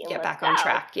my feet and get back on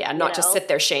track. Yeah, not just sit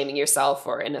there shaming yourself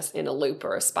or in a loop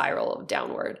or a spiral of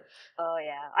downward. Oh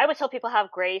yeah, I would tell people have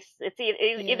grace. It's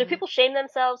either people shame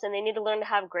themselves and they need to learn to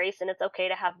have grace, and it's okay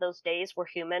to have those days. We're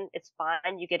human. It's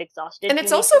fine. You get exhausted, and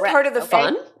it's also part of the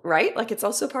fun, right? Like, it's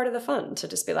also part of the fun to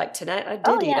just be like, tonight I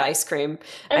did eat ice cream.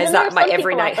 Is that my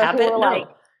every night habit? No. Like,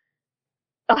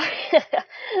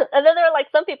 and then there are like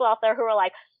some people out there who are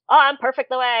like, oh, I'm perfect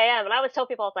the way I am. And I always tell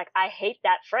people, I was like, I hate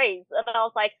that phrase. And I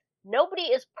was like, Nobody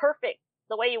is perfect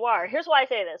the way you are. Here's why I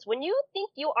say this. When you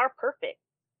think you are perfect,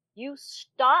 you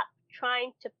stop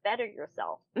trying to better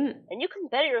yourself. Mm. And you can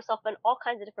better yourself in all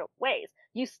kinds of different ways.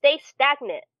 You stay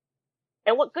stagnant.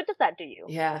 And what good does that do you?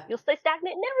 Yeah. You'll stay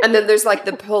stagnant in And then everything. there's like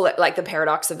the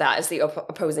paradox of that is the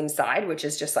opposing side, which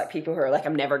is just like people who are like,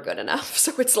 I'm never good enough.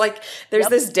 So it's like there's Yep.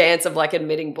 this dance of like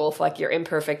admitting both, like you're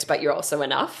imperfect, but you're also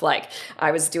enough. Like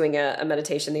I was doing a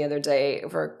meditation the other day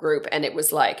for a group, and it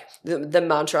was like the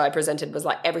mantra I presented was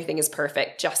like everything is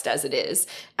perfect just as it is.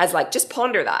 As like just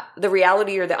ponder that, the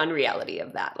reality or the unreality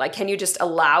of that. Like, can you just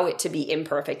allow it to be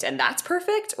imperfect and that's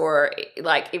perfect, or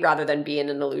like rather than be in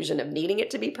an illusion of needing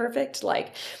it to be perfect,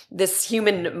 like this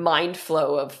human mind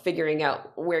flow of figuring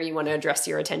out where you want to address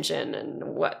your attention and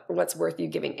what's worth you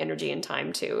giving energy and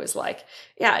time to is like,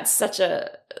 yeah, it's such a,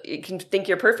 you can think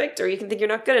you're perfect or you can think you're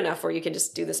not good enough, or you can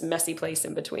just do this messy place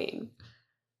in between.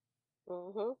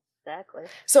 Exactly.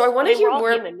 So I want to We're hear all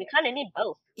more. human. We kind of need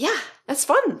both. Yeah, that's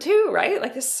fun too, right?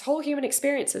 Like this whole human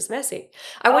experience is messy.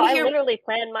 I Oh, want to I hear. literally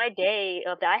plan my day.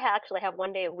 I actually have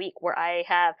one day a week where I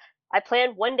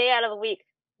plan one day out of the week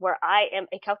where I am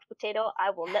a couch potato.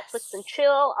 I will Netflix and Yes.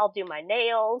 chill. I'll do my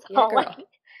nails. Yeah, girl.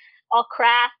 I'll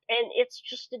craft, and it's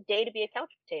just a day to be a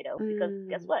couch potato because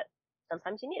guess Mm. what?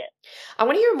 Sometimes you need it. I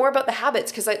want to hear more about the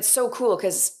habits because it's so cool.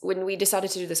 Because when we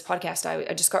decided to do this podcast,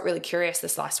 I just got really curious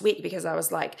this last week because I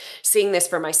was like seeing this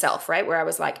for myself, right? Where I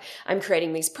was like, I'm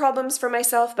creating these problems for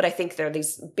myself, but I think they're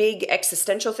these big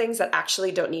existential things that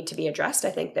actually don't need to be addressed.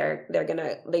 I think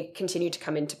they continue to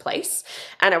come into place.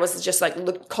 And I was just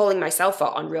like calling myself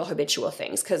out on real habitual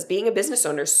things because being a business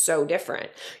owner is so different.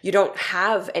 You don't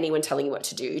have anyone telling you what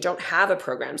to do. You don't have a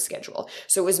program schedule.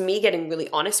 So it was me getting really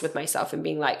honest with myself and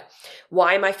being like,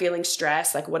 why am I feeling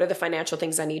stressed? Like, what are the financial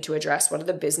things I need to address? What are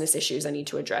the business issues I need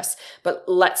to address? But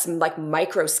let's like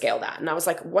micro scale that. And I was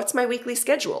like, what's my weekly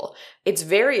schedule? It's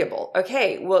variable.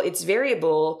 Okay, well, it's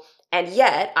variable. And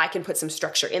yet I can put some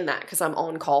structure in that because I'm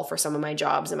on call for some of my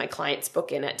jobs and my clients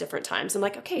book in at different times. I'm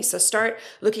like, okay, so start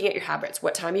looking at your habits.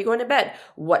 What time are you going to bed?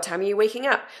 What time are you waking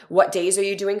up? What days are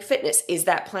you doing fitness? Is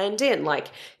that planned in? Like,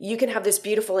 you can have this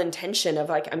beautiful intention of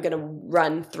like, I'm going to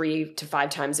run 3 to 5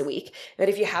 times a week. But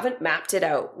if you haven't mapped it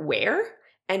out where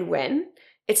and when,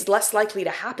 it's less likely to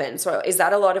happen. So is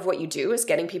that a lot of what you do, is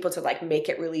getting people to like make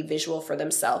it really visual for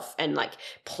themselves and like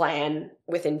plan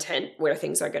with intent where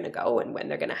things are going to go and when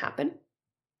they're going to happen?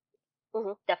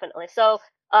 Definitely. So,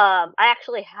 I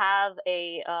actually have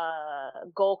a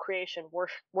goal creation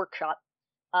workshop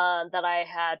that I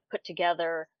had put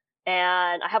together,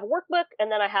 and I have a workbook,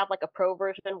 and then I have like a pro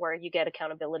version where you get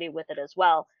accountability with it as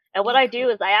well. And what Yeah, I cool. do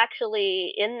is I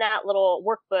actually, in that little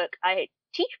workbook, I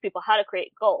teach people how to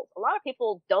create goals. A lot of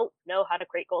people don't know how to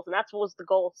create goals, and that was the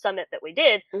goal summit that we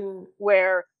did, Mm,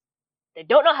 where they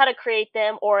don't know how to create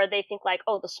them, or they think like,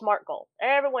 oh, the SMART goal.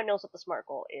 Everyone knows what the SMART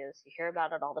goal is. You hear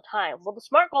about it all the time. Well, the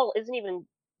SMART goal isn't even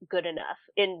good enough,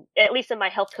 in at least in my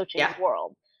health coaching yeah,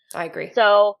 world. I agree.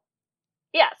 So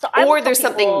yeah, so I will Or tell there's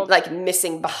something people, like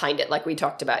missing behind it, like we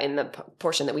talked about in the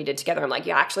portion that we did together. I'm like,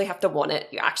 you actually have to want it.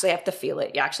 You actually have to feel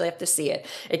it. You actually have to see it.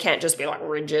 It can't just be like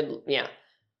rigid. Yeah.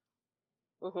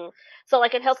 hmm so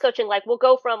like in health coaching, like we'll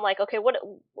go from like, okay, what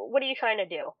are you trying to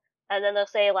do? And then they'll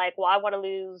say like, well, I want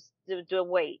to do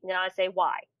weight. Now I say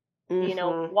why?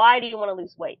 Mm-hmm. Why do you want to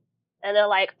lose weight? And they're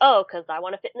like, oh, because I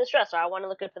want to fit in this dress, or I want to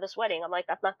look good for this wedding. I'm like,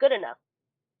 that's not good enough.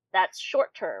 That's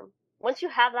short term. Once you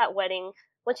have that wedding,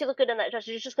 once you look good in that dress,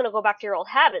 you're just going to go back to your old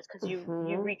habits because you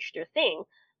Mm-hmm. reached your thing.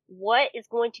 What is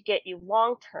going to get you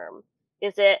long term?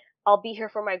 Is it, I'll be here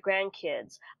for my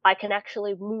grandkids. I can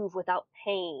actually move without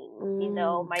pain.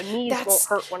 Mm. My knees won't That's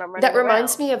hurt when I'm that running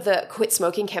reminds around. me of the quit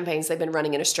smoking campaigns they've been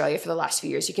running in Australia for the last few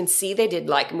years. You can see they did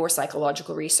like more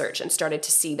psychological research and started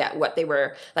to see that what they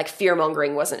were like fear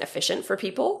mongering wasn't efficient for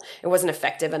people. It wasn't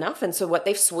effective enough. And so what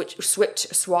they've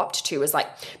swapped to is like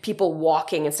people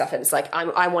walking and stuff. And it's like,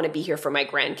 I want to be here for my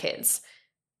grandkids.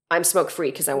 I'm smoke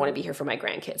free because I want to hmm be here for my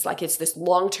grandkids. Like it's this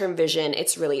long term vision.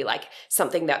 It's really like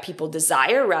something that people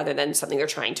desire rather than something they're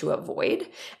trying to avoid.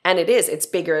 And it's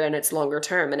bigger and it's longer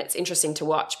term. And it's interesting to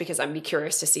watch because I'd be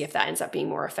curious to see if that ends up being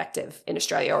more effective in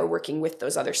Australia or working with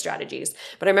those other strategies.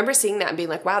 But I remember seeing that and being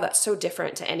like, wow, that's so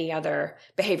different to any other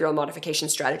behavioral modification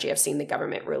strategy I've seen the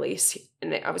government release.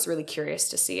 And I was really curious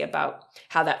to see about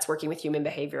how that's working with human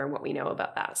behavior and what we know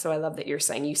about that. So I love that you're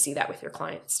saying you see that with your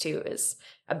clients too, is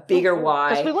a bigger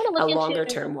Because we why, want to a look longer into,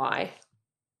 term why.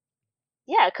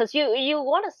 yeah, because you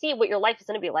want to see what your life is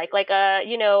going to be like. Like,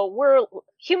 we're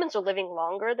humans are living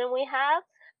longer than we have,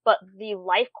 but the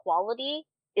life quality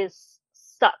is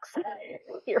sucks.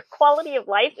 Your quality of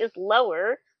life is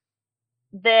lower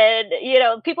then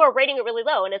people are rating it really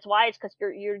low, and it's why it's because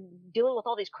you're dealing with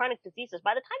all these chronic diseases.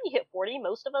 By the time you hit 40,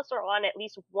 most of us are on at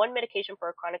least one medication for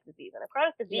a chronic disease, and a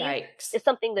chronic disease Yikes. is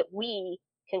something that we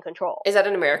can control. Is that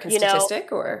an American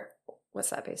statistic, or what's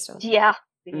that based on? Yeah,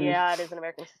 Mm. yeah, it is an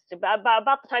American statistic.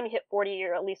 About the time you hit 40,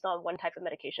 you're at least on one type of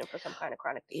medication for some kind of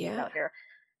chronic disease out here,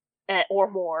 or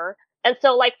more. And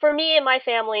so, like for me and my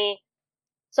family,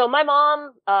 so my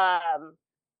mom, her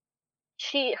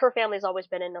family's always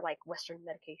been into like Western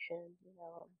medication,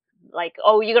 like,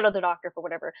 oh, you go to the doctor for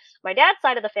whatever. My dad's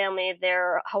side of the family,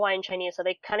 they're Hawaiian Chinese, so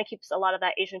they kind of keeps a lot of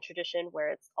that Asian tradition where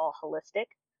it's all holistic,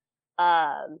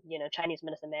 Chinese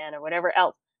medicine man or whatever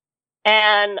else.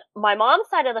 And my mom's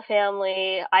side of the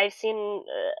family, I've seen,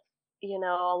 a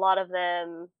lot of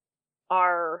them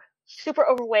are super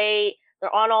overweight.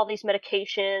 They're on all these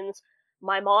medications.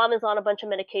 My mom is on a bunch of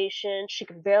medications. She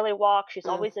can barely walk. She's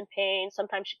always in pain.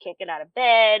 Sometimes she can't get out of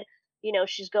bed.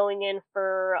 She's going in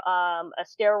for a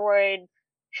steroid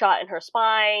shot in her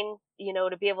spine,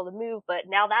 to be able to move. But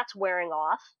now that's wearing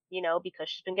off, because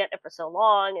she's been getting it for so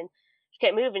long and she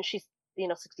can't move, and she's,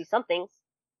 60 something.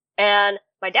 And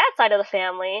my dad's side of the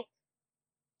family,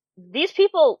 these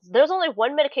people, there's only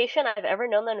one medication I've ever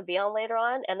known them to be on later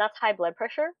on, and that's high blood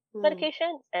pressure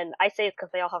medication. And I say it's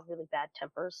because they all have really bad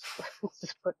tempers. Let's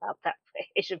just put out that way.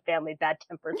 Asian family, bad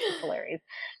tempers. It's hilarious.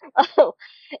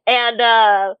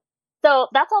 And so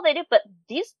that's all they do. But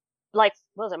these, like,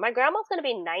 what was it? My grandma's going to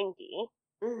be 90.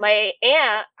 My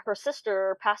aunt, her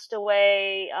sister, passed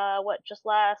away, just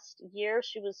last year.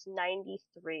 She was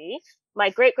 93. My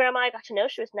great-grandma, I got to know,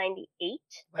 she was 98.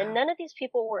 Wow. And none of these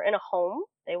people were in a home.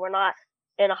 They were not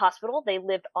in a hospital. They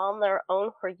lived on their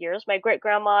own for years. My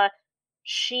great-grandma,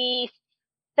 she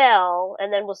fell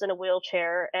and then was in a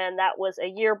wheelchair, and that was a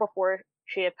year before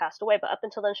she had passed away. But up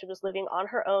until then, she was living on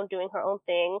her own, doing her own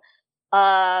thing.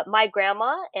 My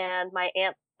grandma and my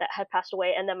aunt that had passed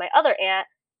away, and then my other aunt,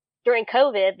 during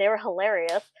COVID, they were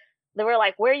hilarious. They were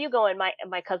like, "Where are you going?"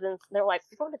 My cousins, they were like,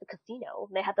 "We're going to the casino."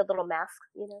 And they had the little masks,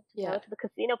 to go to the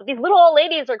casino. But these little old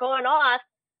ladies are going off,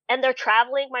 and they're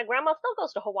traveling. My grandma still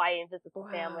goes to Hawaii and visits the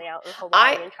family out in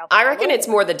Hawaii. I reckon it's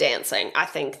more the dancing. I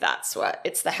think that's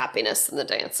it's the happiness and the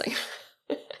dancing.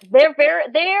 They're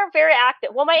very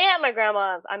active. Well, my aunt and my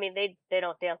grandma, I mean, they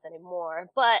don't dance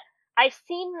anymore, but I've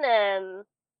seen them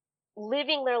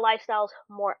living their lifestyles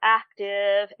more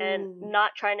active and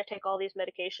not trying to take all these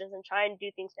medications and trying to do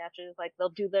things naturally. Like they'll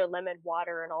do their lemon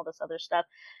water and all this other stuff.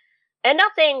 And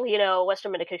not saying,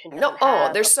 Western medication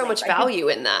doesn't there's so much value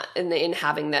in that, in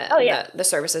having the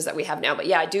services that we have now. But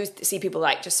yeah, I do see people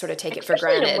like just sort of take it for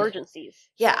granted. In emergencies.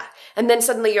 Yeah. And then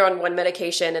suddenly you're on one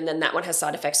medication and then that one has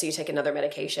side effects. So you take another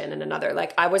medication and another.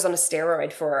 Like I was on a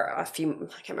steroid for I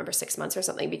can't remember, 6 months or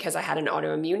something because I had an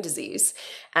autoimmune disease.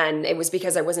 And it was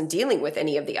because I wasn't dealing with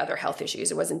any of the other health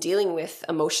issues. I wasn't dealing with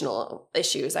emotional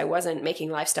issues. I wasn't making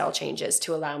lifestyle changes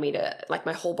to allow me to, like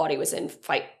my whole body was in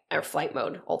fight or flight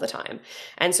mode all the time.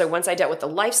 And so once I dealt with the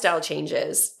lifestyle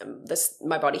changes,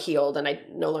 my body healed and I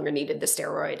no longer needed the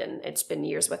steroid, and it's been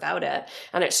years without it.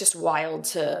 And it's just wild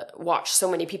to watch. So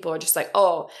many people are just like,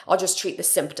 oh, I'll just treat the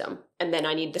symptom. And then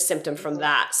I need the symptom from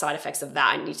that, side effects of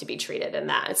that I need to be treated and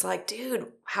that. It's like,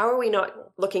 dude, how are we not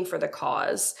looking for the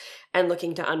cause and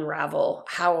looking to unravel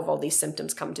how have all these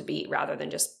symptoms come to be rather than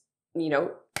just,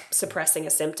 suppressing a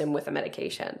symptom with a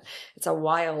medication? It's a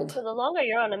wild. So the longer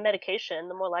you're on a medication,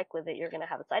 the more likely that you're going to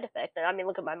have a side effect. And I mean,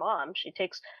 look at my mom. She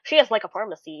has like a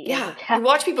pharmacy. Yeah. You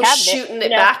watch people shooting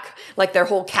it back like their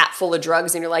whole cat full of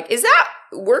drugs, and you're like, is that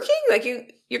working? Like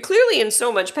you're clearly in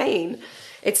so much pain.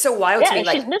 It's so wild to me. And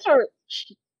she's miserable.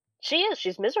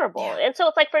 She's miserable. Yeah. And so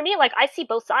it's like, for me, like I see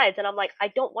both sides and I'm like, I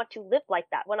don't want to live like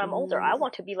that when I'm older. I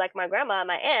want to be like my grandma and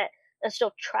my aunt and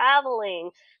still traveling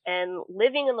and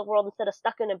living in the world instead of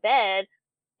stuck in a bed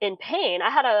in pain. I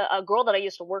had a girl that I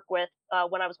used to work with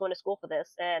when I was going to school for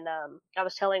this, and I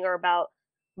was telling her about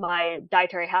my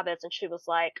dietary habits, and she was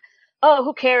like, oh,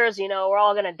 who cares, we're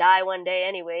all gonna die one day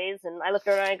anyways. And I looked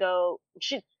at her and I go,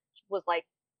 she was like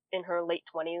in her late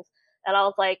 20s, and I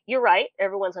was like, you're right,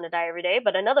 everyone's gonna die every day,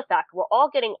 but another fact, we're all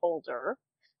getting older.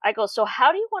 I go, so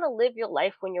how do you want to live your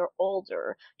life when you're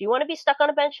older? Do you want to be stuck on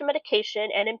a bench of medication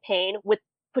and in pain with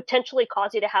potentially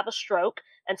cause you to have a stroke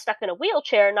and stuck in a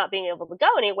wheelchair, not being able to go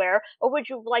anywhere? Or would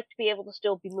you like to be able to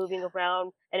still be moving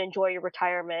around and enjoy your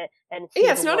retirement? And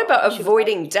it's not about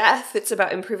avoiding death. It's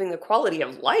about improving the quality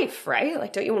of life, right?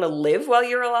 Like, don't you want to live while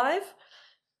you're alive?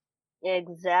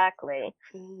 Exactly.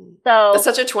 So that's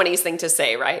such a 20s thing to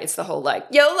say, right? It's the whole like,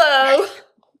 YOLO.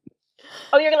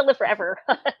 Oh, you're going to live forever.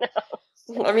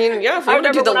 No. I mean, yeah, if you want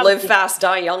to do the live fast,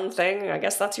 die young thing, I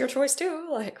guess that's your choice too.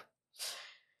 Like,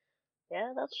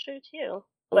 yeah, that's true too.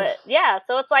 But yeah,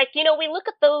 so it's like, we look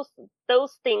at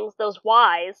those things, those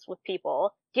whys with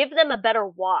people, give them a better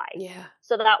why. Yeah.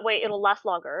 So that way it'll last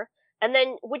longer. And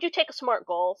then would you take a SMART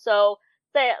goal? So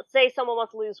say someone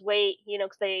wants to lose weight,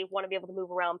 because they want to be able to move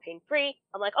around pain free.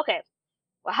 I'm like, okay,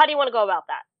 well, how do you want to go about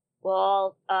that?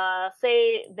 Well,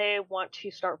 say they want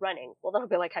to start running. Well, they'll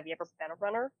be like, have you ever been a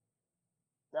runner?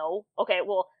 No. Okay,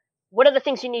 well, what are the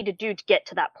things you need to do to get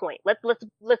to that point?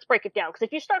 Let's break it down. Because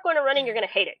if you start going to running, you're gonna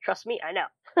hate it. Trust me, I know.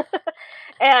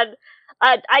 And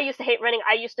I used to hate running.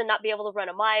 I used to not be able to run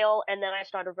a mile, and then I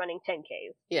started running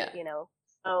 10Ks. Yeah.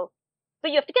 So,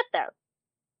 but you have to get there.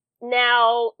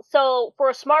 Now, so for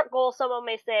a SMART goal, someone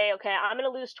may say, okay, I'm gonna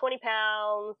lose 20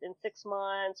 pounds in 6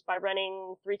 months by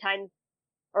running 3 times,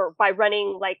 or by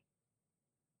running like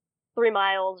 3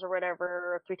 miles or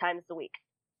whatever 3 times a week.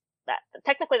 That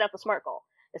technically that's a SMART goal.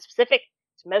 It's specific,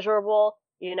 it's measurable,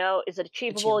 is it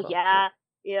achievable? Yeah,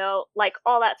 like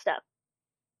all that stuff.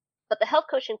 But the health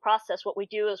coaching process, what we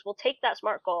do is we'll take that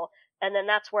SMART goal, and then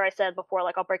that's where I said before,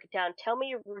 like I'll break it down. Tell me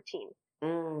your routine.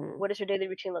 What does your daily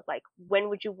routine look like? When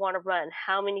would you want to run?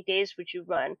 How many days would you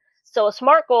run? So a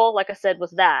SMART goal, like I said,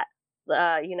 was that.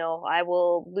 I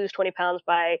will lose 20 pounds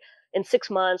in 6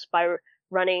 months by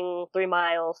running 3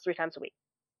 miles 3 times a week.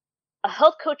 A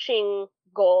health coaching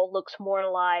goal looks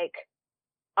more like,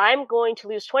 I'm going to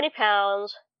lose 20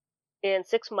 pounds in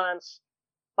 6 months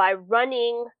by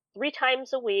running 3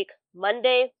 times a week,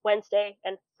 Monday, Wednesday,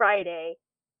 and Friday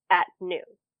at noon.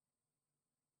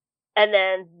 And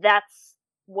then that's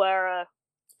where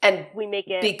we make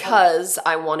it. Because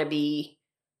I want to be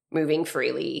moving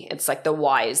freely. It's like the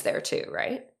why is there too,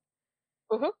 right?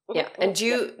 Mm-hmm, yeah. Mm-hmm.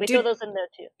 And we throw those in there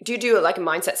too. Do you do like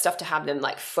mindset stuff to have them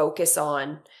like focus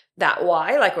on that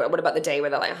why? Like what about the day where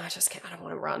they're like, I don't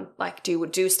want to run. Like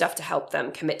do stuff to help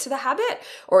them commit to the habit?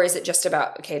 Or is it just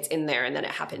about, okay, it's in there and then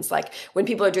it happens? Like when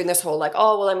people are doing this whole like,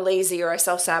 oh, well, I'm lazy or I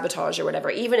self-sabotage or whatever,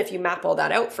 even if you map all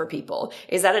that out for people,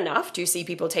 is that enough? Do you see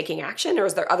people taking action, or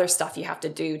is there other stuff you have to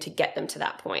do to get them to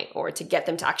that point, or to get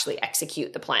them to actually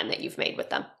execute the plan that you've made with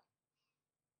them?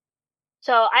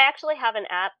 So I actually have an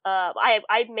app.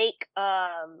 I make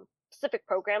specific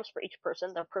programs for each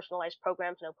person. They're personalized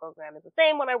programs. No program is the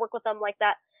same when I work with them like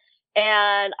that.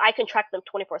 And I can track them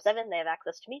 24/7. They have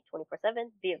access to me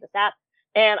 24/7 via this app.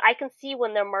 And I can see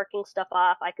when they're marking stuff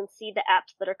off. I can see the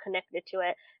apps that are connected to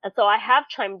it. And so I have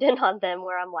chimed in on them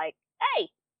where I'm like, hey,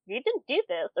 you didn't do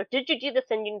this. Or did you do this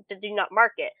and did you not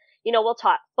mark it? We'll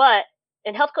talk. But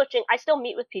in health coaching, I still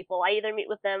meet with people. I either meet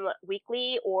with them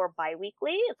weekly or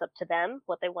bi-weekly. It's up to them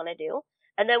what they want to do.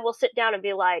 And then we'll sit down and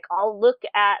be like, I'll look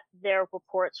at their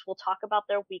reports. We'll talk about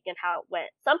their week and how it went.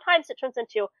 Sometimes it turns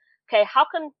into, okay, how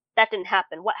come that didn't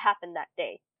happen? What happened that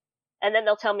day? And then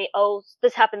they'll tell me, oh,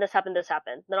 this happened, this happened, this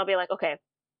happened. Then I'll be like, okay,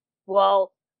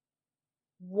 well,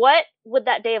 what would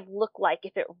that day have looked like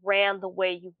if it ran the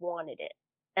way you wanted it?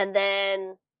 And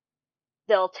then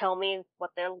they'll tell me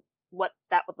what that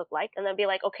would look like, and then be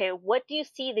like, okay, what do you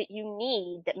see that you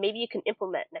need that maybe you can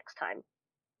implement next time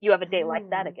you have a day like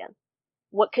that again?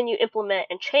 What can you implement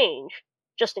and change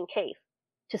just in case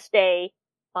to stay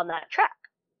on that track?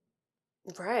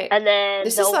 Right. And then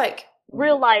this is like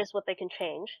realize what they can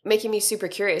change. Making me super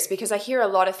curious, because I hear a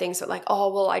lot of things that like,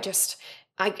 oh, well, I just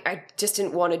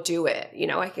didn't want to do it.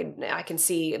 I can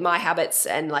see my habits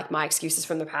and like my excuses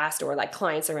from the past, or like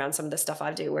clients around some of the stuff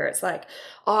I do where it's like,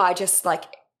 oh, I just like,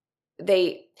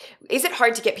 is it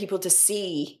hard to get people to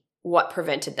see what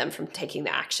prevented them from taking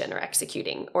the action or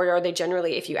executing? Or are they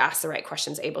generally, if you ask the right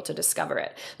questions, able to discover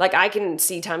it? Like I can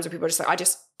see times where people are just like, I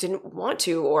just didn't want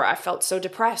to, or I felt so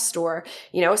depressed, or,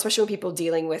 especially when people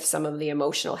dealing with some of the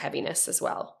emotional heaviness as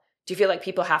well. Do you feel like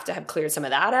people have to have cleared some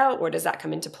of that out, or does that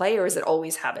come into play, or is it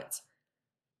always habits?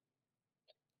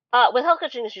 With health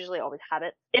coaching, it's usually always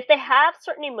habits. If they have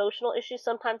certain emotional issues,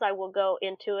 sometimes I will go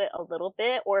into it a little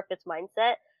bit, or if it's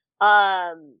mindset.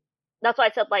 That's why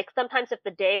I said, like, sometimes if the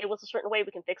day was a certain way,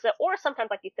 we can fix it. Or sometimes,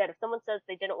 like you said, if someone says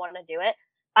they didn't want to do it,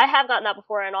 I have gotten that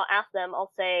before, and I'll ask them,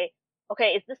 I'll say,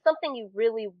 okay, is this something you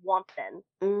really want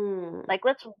then? Like,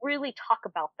 let's really talk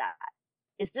about that.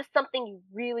 Is this something you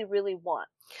really, really want?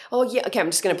 Oh, yeah. Okay,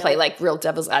 I'm just going to play, like, real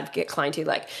devil's advocate client who,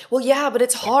 like, well, yeah, but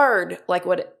it's hard. Like,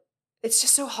 it's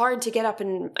just so hard to get up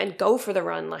and go for the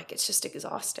run. Like, it's just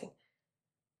exhausting.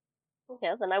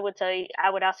 Yeah, then I would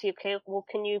ask you, okay, well,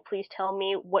 can you please tell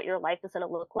me what your life is going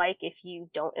to look like if you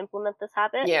don't implement this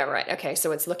habit? Yeah, right. Okay,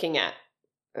 so it's looking at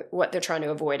what they're trying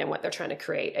to avoid and what they're trying to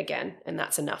create again, and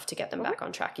that's enough to get them back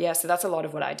on track. Yeah, so that's a lot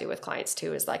of what I do with clients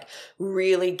too, is like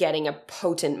really getting a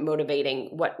potent, motivating,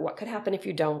 what could happen if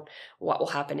you don't, what will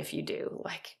happen if you do.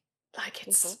 Like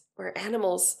it's we're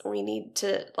animals. We need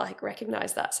to like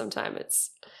recognize that sometimes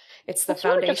It's the It's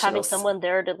really just foundational. having someone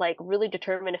there to like really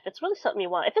determine if it's really something you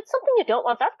want. If it's something you don't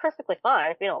want, that's perfectly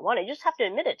fine. If you don't want it, you just have to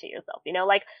admit it to yourself.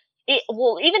 Like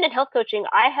even in health coaching,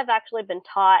 I have actually been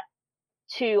taught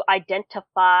to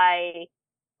identify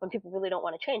when people really don't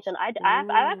want to change, and I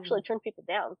actually Mm. turn people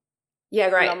down, Yeah,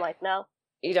 and right. I'm like, no,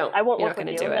 You don't, I won't you're work not with going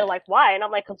to you, do and they're it. like, why? And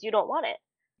I'm like, because you don't want it.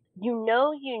 You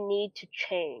need to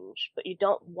change, but you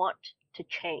don't want to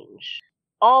change.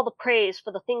 All the praise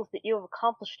for the things that you have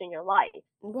accomplished in your life.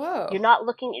 You're Whoa. not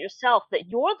looking at yourself that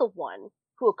you're the one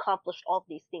who accomplished all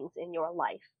these things in your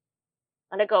life.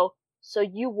 And I go, so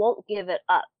you won't give it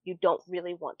up. You don't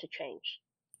really want to change.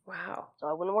 Wow. So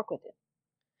I wouldn't work with you.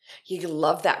 You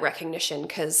love that recognition,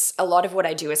 because a lot of what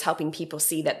I do is helping people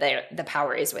see that the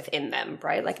power is within them,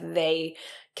 right? Like they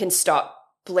can stop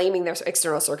blaming their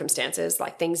external circumstances.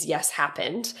 Like things, yes,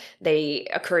 happened, they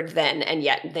occurred then, and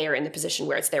yet they're in the position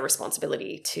where it's their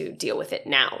responsibility to deal with it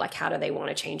now. Like how do they want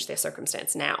to change their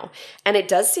circumstance now? And it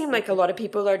does seem like a lot of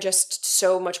people are just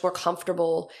so much more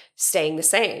comfortable staying the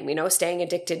same, staying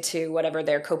addicted to whatever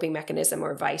their coping mechanism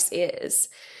or vice is.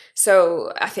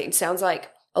 So I think it sounds like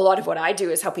a lot of what I do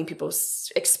is helping people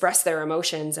express their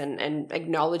emotions and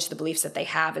acknowledge the beliefs that they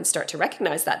have and start to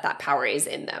recognize that that power is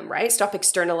in them, right? Stop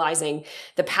externalizing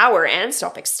the power and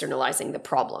stop externalizing the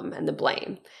problem and the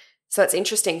blame. So it's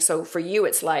interesting. So for you,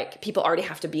 it's like people already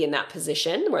have to be in that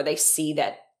position where they see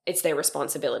that it's their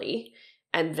responsibility,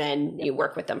 and then Yep. you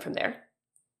work with them from there.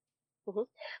 Mm-hmm.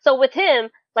 So with him,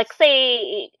 like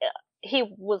say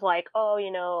he was like, oh,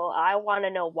 I want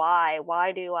to know why.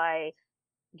 Why do I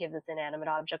give this inanimate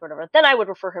object or whatever? Then I would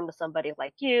refer him to somebody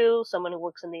like you, someone who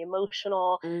works in the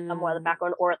emotional, more of the Mm.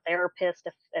 background, or a therapist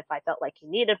if I felt like he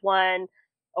needed one,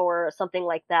 or something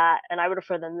like that. And I would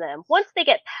refer them. Once they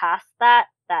get past that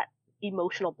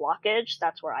emotional blockage,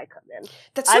 that's where I come in.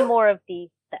 That's I'm so more of the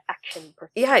action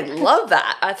person. Yeah, I love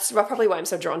that. That's probably why I'm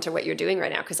so drawn to what you're doing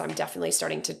right now, because I'm definitely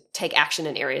starting to take action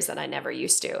in areas that I never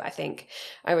used to. I think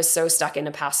I was so stuck in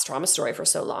a past trauma story for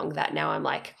so long that now I'm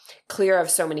like clear of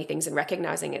so many things and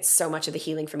recognizing it's so much of the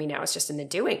healing for me now is just in the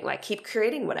doing. Like keep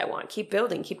creating what I want, keep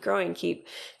building, keep growing, keep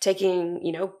taking,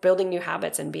 building new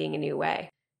habits and being a new way.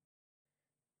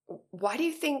 Why do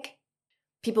you think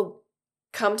people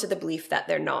come to the belief that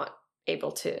they're not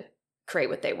able to create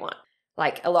what they want?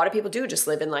 Like a lot of people do just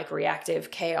live in like reactive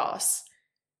chaos.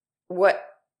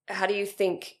 How do you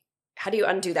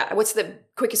undo that? What's the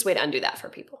quickest way to undo that for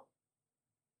people?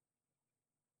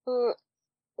 Mm,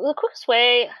 the quickest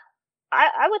way,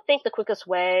 I would think the quickest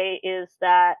way is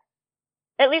that,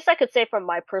 at least I could say from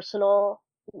my personal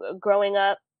growing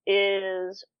up,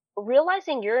 is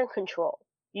realizing you're in control.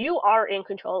 You are in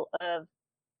control of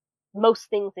most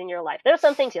things in your life. There are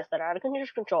some things, yes, that are out of your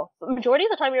control, but majority of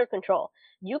the time you're in control.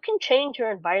 You can change your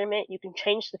environment. You can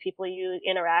change the people you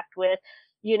interact with.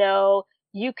 You know,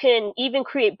 you can even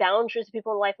create boundaries with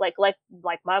people in life, like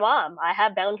my mom. I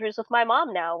have boundaries with my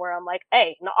mom now, where I'm like,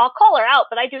 hey, no, I'll call her out,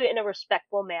 but I do it in a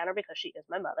respectful manner because she is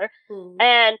my mother, Mm.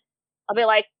 and I'll be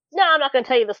like, no, I'm not going to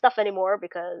tell you this stuff anymore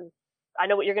because I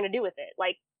know what you're going to do with it.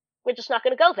 Like, we're just not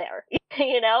going to go there,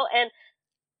 and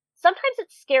sometimes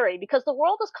it's scary because the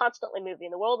world is constantly moving.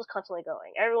 The world is constantly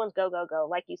going. Everyone's go, go, go,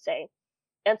 like you say.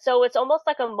 And so it's almost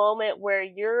like a moment where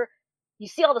you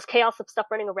see all this chaos of stuff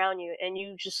running around you and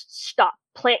you just stop,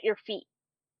 plant your feet,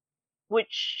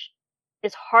 which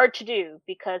is hard to do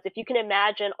because if you can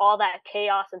imagine all that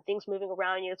chaos and things moving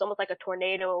around you, it's almost like a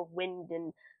tornado of wind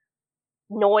and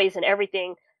noise and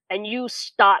everything. And you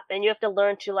stop and you have to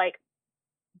learn to like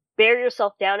bear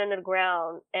yourself down into the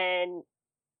ground, and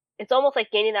it's almost like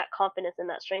gaining that confidence and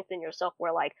that strength in yourself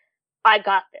where like, I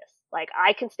got this. Like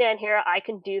I can stand here, I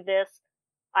can do this,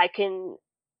 I can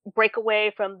break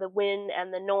away from the wind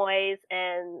and the noise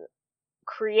and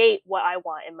create what I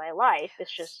want in my life.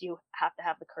 It's just you have to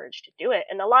have the courage to do it.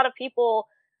 And a lot of people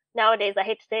nowadays, I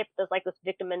hate to say it, but there's like this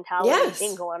victim mentality thing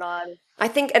Yes. going on. I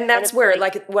think, and And that's it's where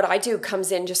like, like what I do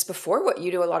comes in just before what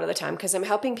you do a lot of the time, because I'm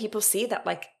helping people see that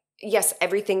like, yes,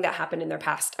 everything that happened in their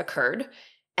past occurred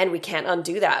and we can't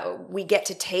undo that. We get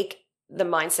to take the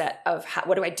mindset of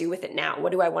what do I do with it now?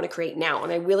 What do I want to create now? Am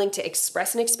I willing to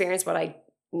express and experience what I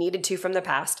needed to from the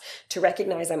past, to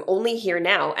recognize I'm only here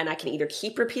now and I can either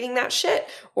keep repeating that shit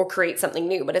or create something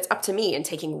new, but it's up to me and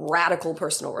taking radical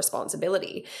personal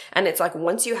responsibility. And it's like,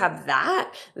 once you have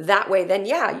that way, then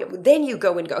then you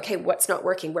go and go, okay, what's not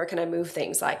working? Where can I move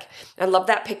things? Like, I love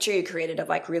that picture you created of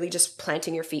like really just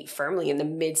planting your feet firmly in the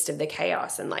midst of the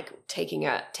chaos and like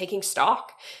taking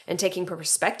stock and taking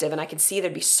perspective. And I could see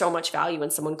there'd be so much value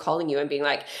in someone calling you and being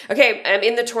like, okay, I'm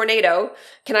in the tornado.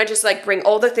 Can I just like bring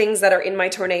all the things that are in my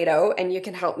tornado tornado and you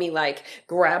can help me like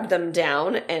grab them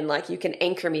down and like you can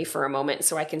anchor me for a moment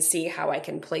so I can see how I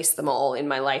can place them all in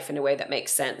my life in a way that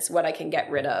makes sense, what I can get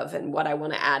rid of and what I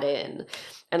want to add in.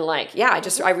 And like, yeah,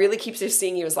 I really keep just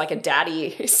seeing you as like a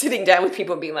daddy sitting down with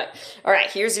people and being like, all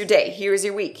right, here's your day, here's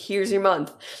your week, here's your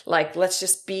month. Like, let's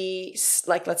just be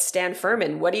like, let's stand firm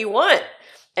in what do you want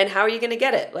and how are you going to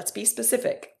get it? Let's be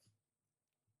specific.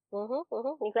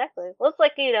 Exactly. Well, it's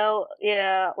like,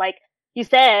 yeah, like you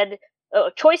said,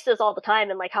 choices all the time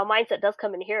and like how mindset does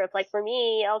come in here. It's like for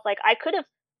me, I was like, I could have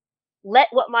let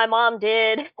what my mom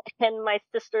did and my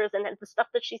sisters and the stuff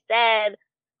that she said,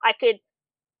 I could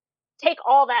take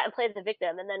all that and play the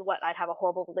victim. And then what? I'd have a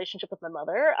horrible relationship with my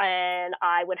mother and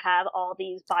I would have all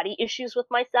these body issues with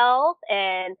myself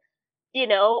and,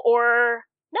 or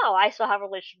no, I still have a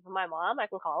relationship with my mom. I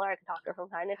can call her. I can talk to her from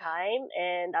time to time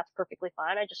and that's perfectly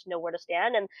fine. I just know where to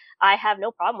stand and I have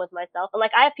no problem with myself. And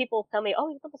like, I have people tell me, oh,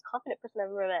 you're the most confident person I've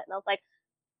ever met. And I was like,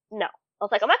 no. I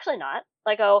was like, I'm actually not.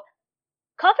 Like, oh,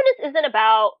 confidence isn't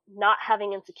about not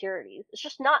having insecurities. It's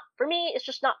just not, for me, it's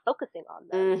just not focusing on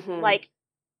them. Mm-hmm. Like,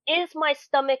 is my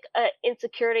stomach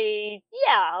insecurity?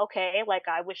 Yeah, okay. Like,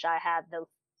 I wish I had those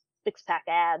six pack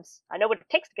abs. I know what it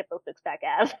takes to get those six pack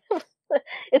abs.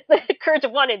 It's the courage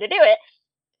of wanting to do it.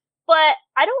 But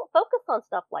I don't focus on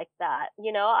stuff like that.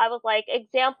 I was like,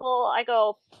 example, I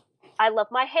go, I love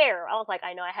my hair. I was like,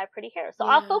 I know I have pretty hair. So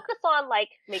I'll Yeah. focus on like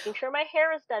making sure my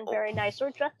hair is done very nice or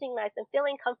dressing nice and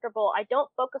feeling comfortable. I don't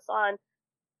focus on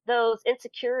those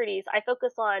insecurities. I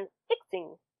focus on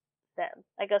fixing them,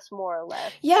 I guess, more or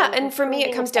less, Yeah, and and for me, it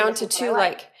improving comes upon the down to things that I two,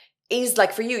 like. like, is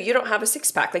like for you don't have a six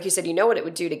pack. Like you said, you know what it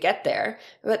would do to get there.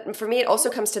 But for me, it also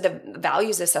comes to the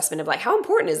values assessment of like, how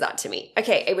important is that to me?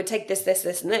 Okay, it would take this, this,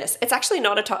 this, and this. It's actually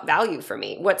not a top value for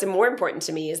me. What's more important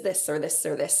to me is this or this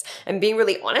or this. And being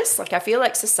really honest, like I feel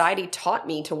like society taught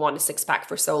me to want a six pack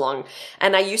for so long.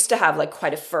 And I used to have like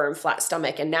quite a firm, flat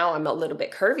stomach. And now I'm a little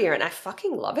bit curvier and I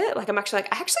fucking love it. Like I'm actually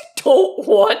like, I actually don't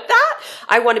want that.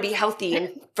 I want to be healthy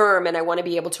and firm and I want to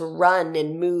be able to run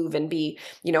and move and be,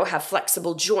 have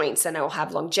flexible joints and I'll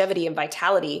have longevity and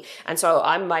vitality. And so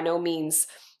I'm by no means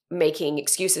making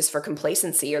excuses for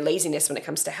complacency or laziness when it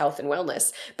comes to health and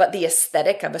wellness, but the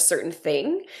aesthetic of a certain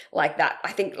thing like that,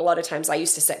 I think a lot of times I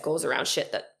used to set goals around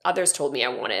shit that others told me I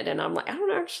wanted. And I'm like, I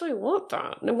don't actually want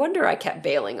that. No wonder I kept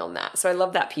bailing on that. So I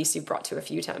love that piece you brought to a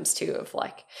few times too of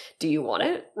like, do you want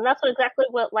it? And that's exactly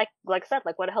what, like I said,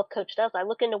 like what a health coach does. I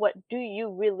look into what do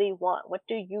you really want? What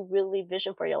do you really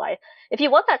vision for your life? If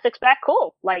you want that six pack,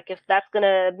 cool. Like if that's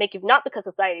gonna make you not because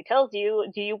society tells you,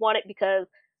 do you want it because,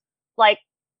 like,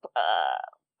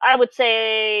 I would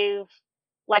say,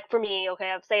 like for me, okay,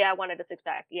 I'd say I wanted a six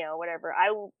pack, whatever.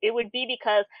 It would be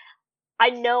because I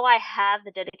know I have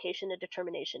the dedication and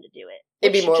determination to do it,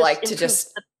 It'd be which more just like to improves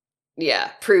just,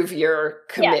 yeah, prove your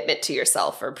yeah, commitment to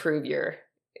yourself or prove your,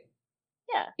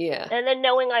 yeah. yeah. And then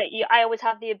knowing I always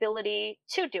have the ability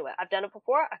to do it. I've done it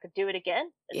before. I could do it again.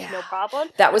 It's Yeah. no problem.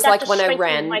 That But was that like just when I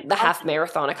strengthens my ran the half confidence.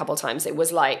 marathon a couple times. It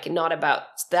was like not about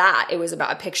that. It was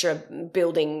about a picture of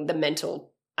building the mental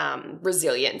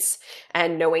resilience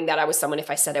and knowing that I was someone,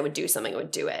 if I said I would do something, I would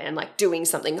do it. And like doing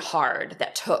something hard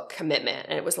that took commitment.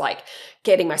 And it was like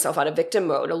getting myself out of victim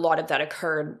mode. A lot of that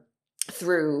occurred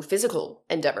through physical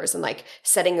endeavors and like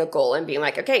setting a goal and being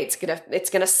like, okay, it's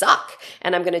gonna suck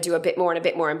and I'm gonna do a bit more and a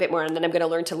bit more and a bit more and then I'm gonna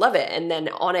learn to love it. And then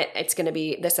on it, it's gonna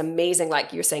be this amazing,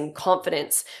 like you're saying,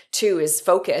 confidence too is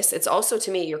focus. It's also,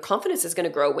 to me, your confidence is gonna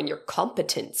grow when your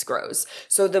competence grows.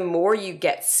 So the more you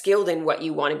get skilled in what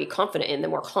you want to be confident in, the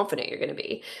more confident you're gonna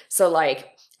be. So like,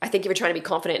 I think if you're trying to be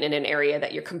confident in an area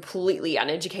that you're completely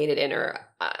uneducated in or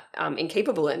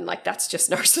incapable in, like that's just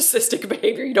narcissistic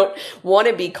behavior. You don't want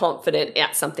to be confident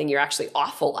at something you're actually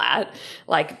awful at.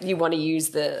 Like you want to use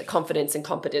the confidence and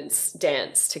competence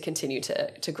dance to continue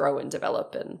to grow and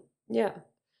develop. And yeah.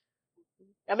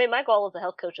 I mean, my goal as a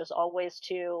health coach is always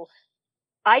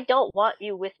I don't want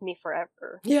you with me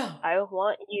forever. Yeah. I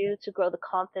want you to grow the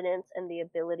confidence and the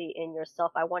ability in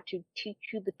yourself. I want to teach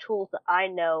you the tools that I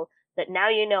know that now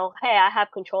hey, I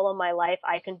have control of my life.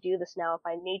 I can do this now if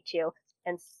I need to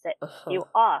and set Uh-huh. you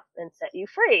off and set you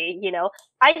free.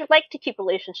 I like to keep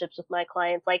relationships with my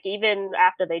clients. Like even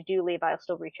after they do leave, I'll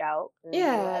still reach out and be like,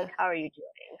 Yeah. how are you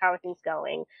doing? How are things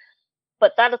going?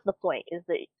 But that is the point, is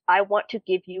that I want to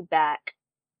give you back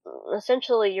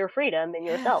essentially your freedom and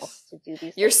yourself Yes. to do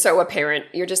these You're things. so a parent.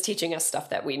 You're just teaching us stuff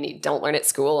that we don't learn at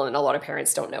school, and a lot of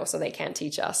parents don't know, so they can't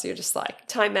teach us. You're just like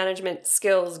time management,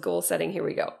 skills, goal setting. Here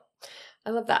we go. I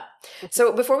love that.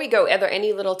 So before we go, are there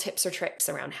any little tips or tricks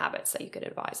around habits that you could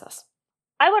advise us?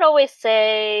 I would always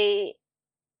say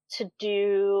to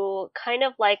do kind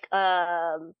of like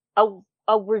a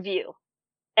review.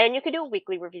 And you could do a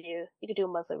weekly review. You could do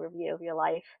a monthly review of your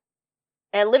life.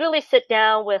 And literally sit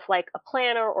down with like a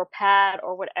planner or pad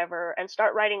or whatever and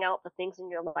start writing out the things in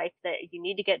your life that you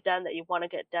need to get done, that you want to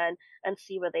get done, and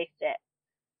see where they fit.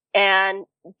 And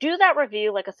do that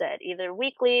review, like I said, either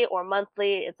weekly or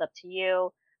monthly. It's up to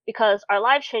you, because our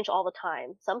lives change all the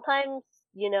time. Sometimes,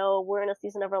 we're in a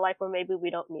season of our life where maybe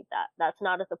we don't need that. That's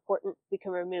not as important. We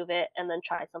can remove it and then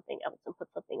try something else and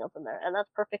put something else in there. And that's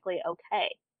perfectly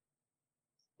okay,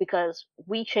 because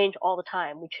we change all the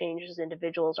time. We change as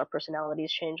individuals. Our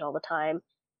personalities change all the time.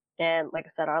 And like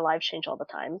I said, our lives change all the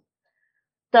time.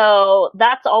 So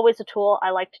that's always a tool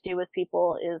I like to do with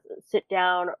people, is sit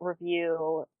down,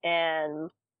 review, and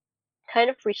kind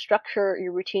of restructure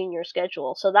your routine, your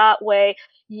schedule. So that way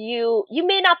you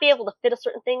may not be able to fit a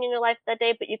certain thing in your life that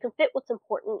day, but you can fit what's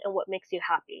important and what makes you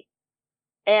happy.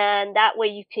 And that way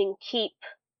you can keep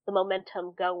the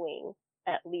momentum going,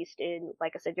 at least in,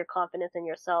 like I said, your confidence in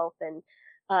yourself, and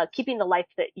keeping the life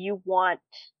that you want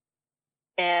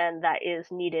and that is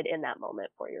needed in that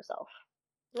moment for yourself.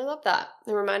 I love that.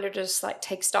 The reminder to just like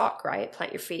take stock, right?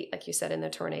 Plant your feet, like you said, in the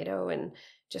tornado, and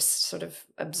just sort of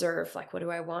observe, like, what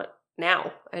do I want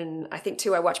now? And I think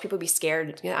too, I watch people be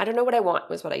scared. I don't know what I want,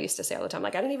 was what I used to say all the time.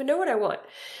 Like, I don't even know what I want.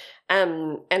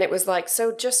 And it was like,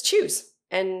 so just choose.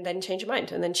 And then change your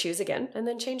mind, and then choose again, and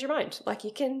then change your mind. Like,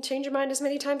 you can change your mind as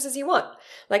many times as you want.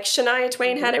 Like Shania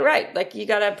Twain had it right. Like, you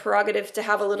got a prerogative to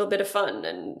have a little bit of fun,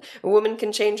 and a woman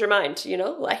can change her mind,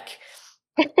 like.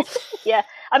 Yeah.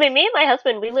 I mean, me and my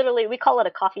husband, we call it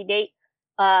a coffee date.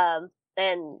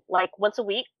 And like once a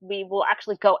week, we will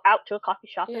actually go out to a coffee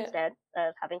shop instead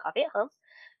of having coffee at home,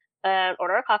 and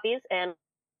order our coffees. And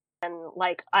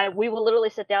like, we will literally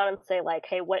sit down and say like,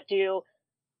 hey, what do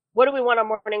we want our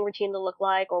morning routine to look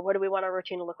like? Or what do we want our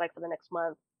routine to look like for the next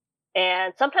month?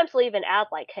 And sometimes we'll even add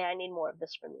like, hey, I need more of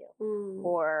this from you.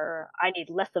 Or I need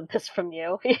less of this from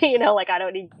you. Like, I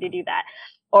don't need to do that.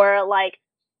 Or like,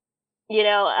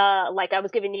 like I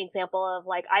was giving the example of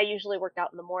like, I usually work out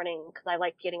in the morning because I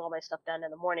like getting all my stuff done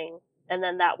in the morning. And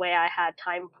then that way I had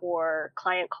time for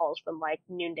client calls from like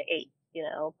noon to 8,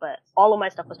 but all of my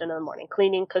stuff was done in the morning: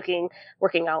 cleaning, cooking,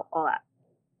 working out, all that.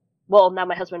 Well, now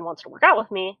my husband wants to work out with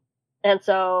me. And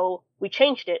so we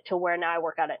changed it to where now I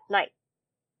work out at night.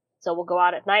 So we'll go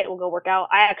out at night, we'll go work out.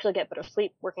 I actually get better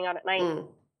sleep working out at night.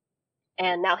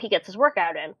 And now he gets his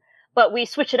workout in. But we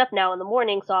switch it up now in the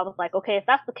morning. So I was like, okay, if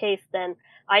that's the case, then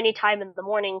I need time in the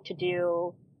morning to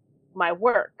do my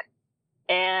work.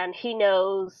 And he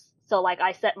knows. So like,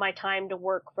 I set my time to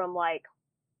work from like,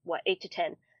 8 to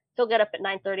 10. He'll get up at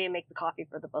 9:30 and make the coffee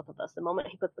for the both of us. The moment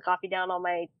he puts the coffee down on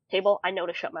my table, I know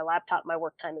to shut my laptop. My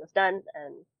work time is done,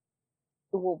 and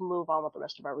we'll move on with the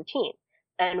rest of our routine.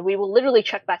 And we will literally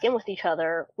check back in with each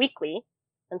other weekly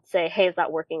and say, hey, is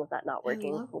that working? Is that not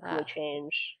working? What can we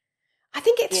change? I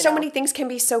think so many things can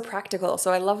be so practical.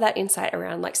 So I love that insight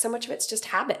around, like, so much of it's just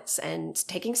habits and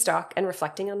taking stock and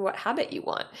reflecting on what habit you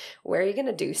want. Where are you going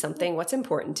to do something? What's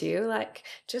important to you? Like,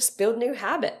 just build new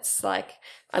habits. Like,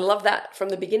 I love that from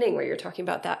the beginning where you're talking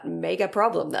about that mega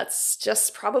problem. That's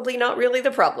just probably not really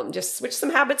the problem. Just switch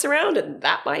some habits around and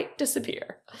that might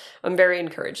disappear. I'm very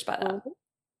encouraged by that.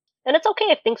 And it's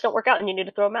okay if things don't work out and you need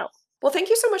to throw them out. Well, thank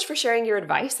you so much for sharing your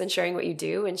advice and sharing what you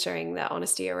do and sharing that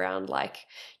honesty around, like,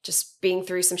 just being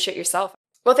through some shit yourself.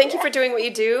 Well, thank you for doing what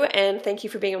you do, and thank you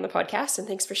for being on the podcast, and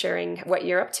thanks for sharing what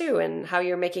you're up to and how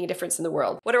you're making a difference in the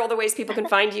world. What are all the ways people can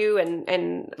find you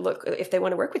and look if they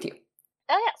want to work with you?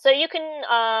 Oh, yeah. So you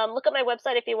can look at my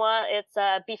website if you want. It's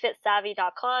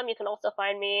befitsavvy.com. You can also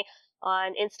find me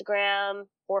on Instagram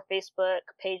or Facebook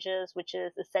pages, which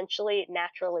is essentially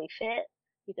Naturally Fit.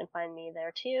 You can find me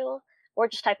there too. Or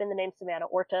just type in the name Savannah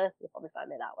Orta. You'll probably find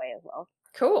me that way as well.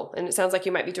 Cool. And it sounds like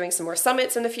you might be doing some more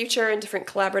summits in the future and different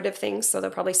collaborative things. So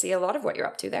they'll probably see a lot of what you're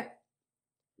up to there.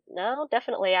 No,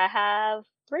 definitely. I have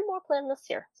 3 more planned this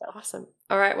year. So awesome.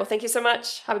 All right. Well, thank you so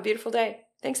much. Have a beautiful day.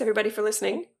 Thanks everybody for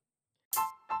listening.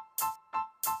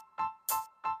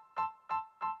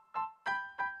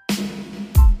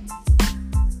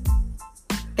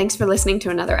 Thanks for listening to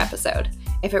another episode.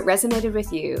 If it resonated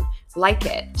with you, like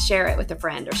it, share it with a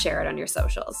friend, or share it on your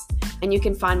socials. And you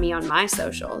can find me on my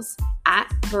socials at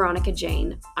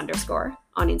VeronicaJane_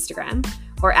 on Instagram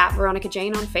or at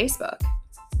VeronicaJane on Facebook.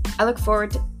 I look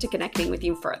forward to connecting with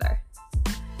you further.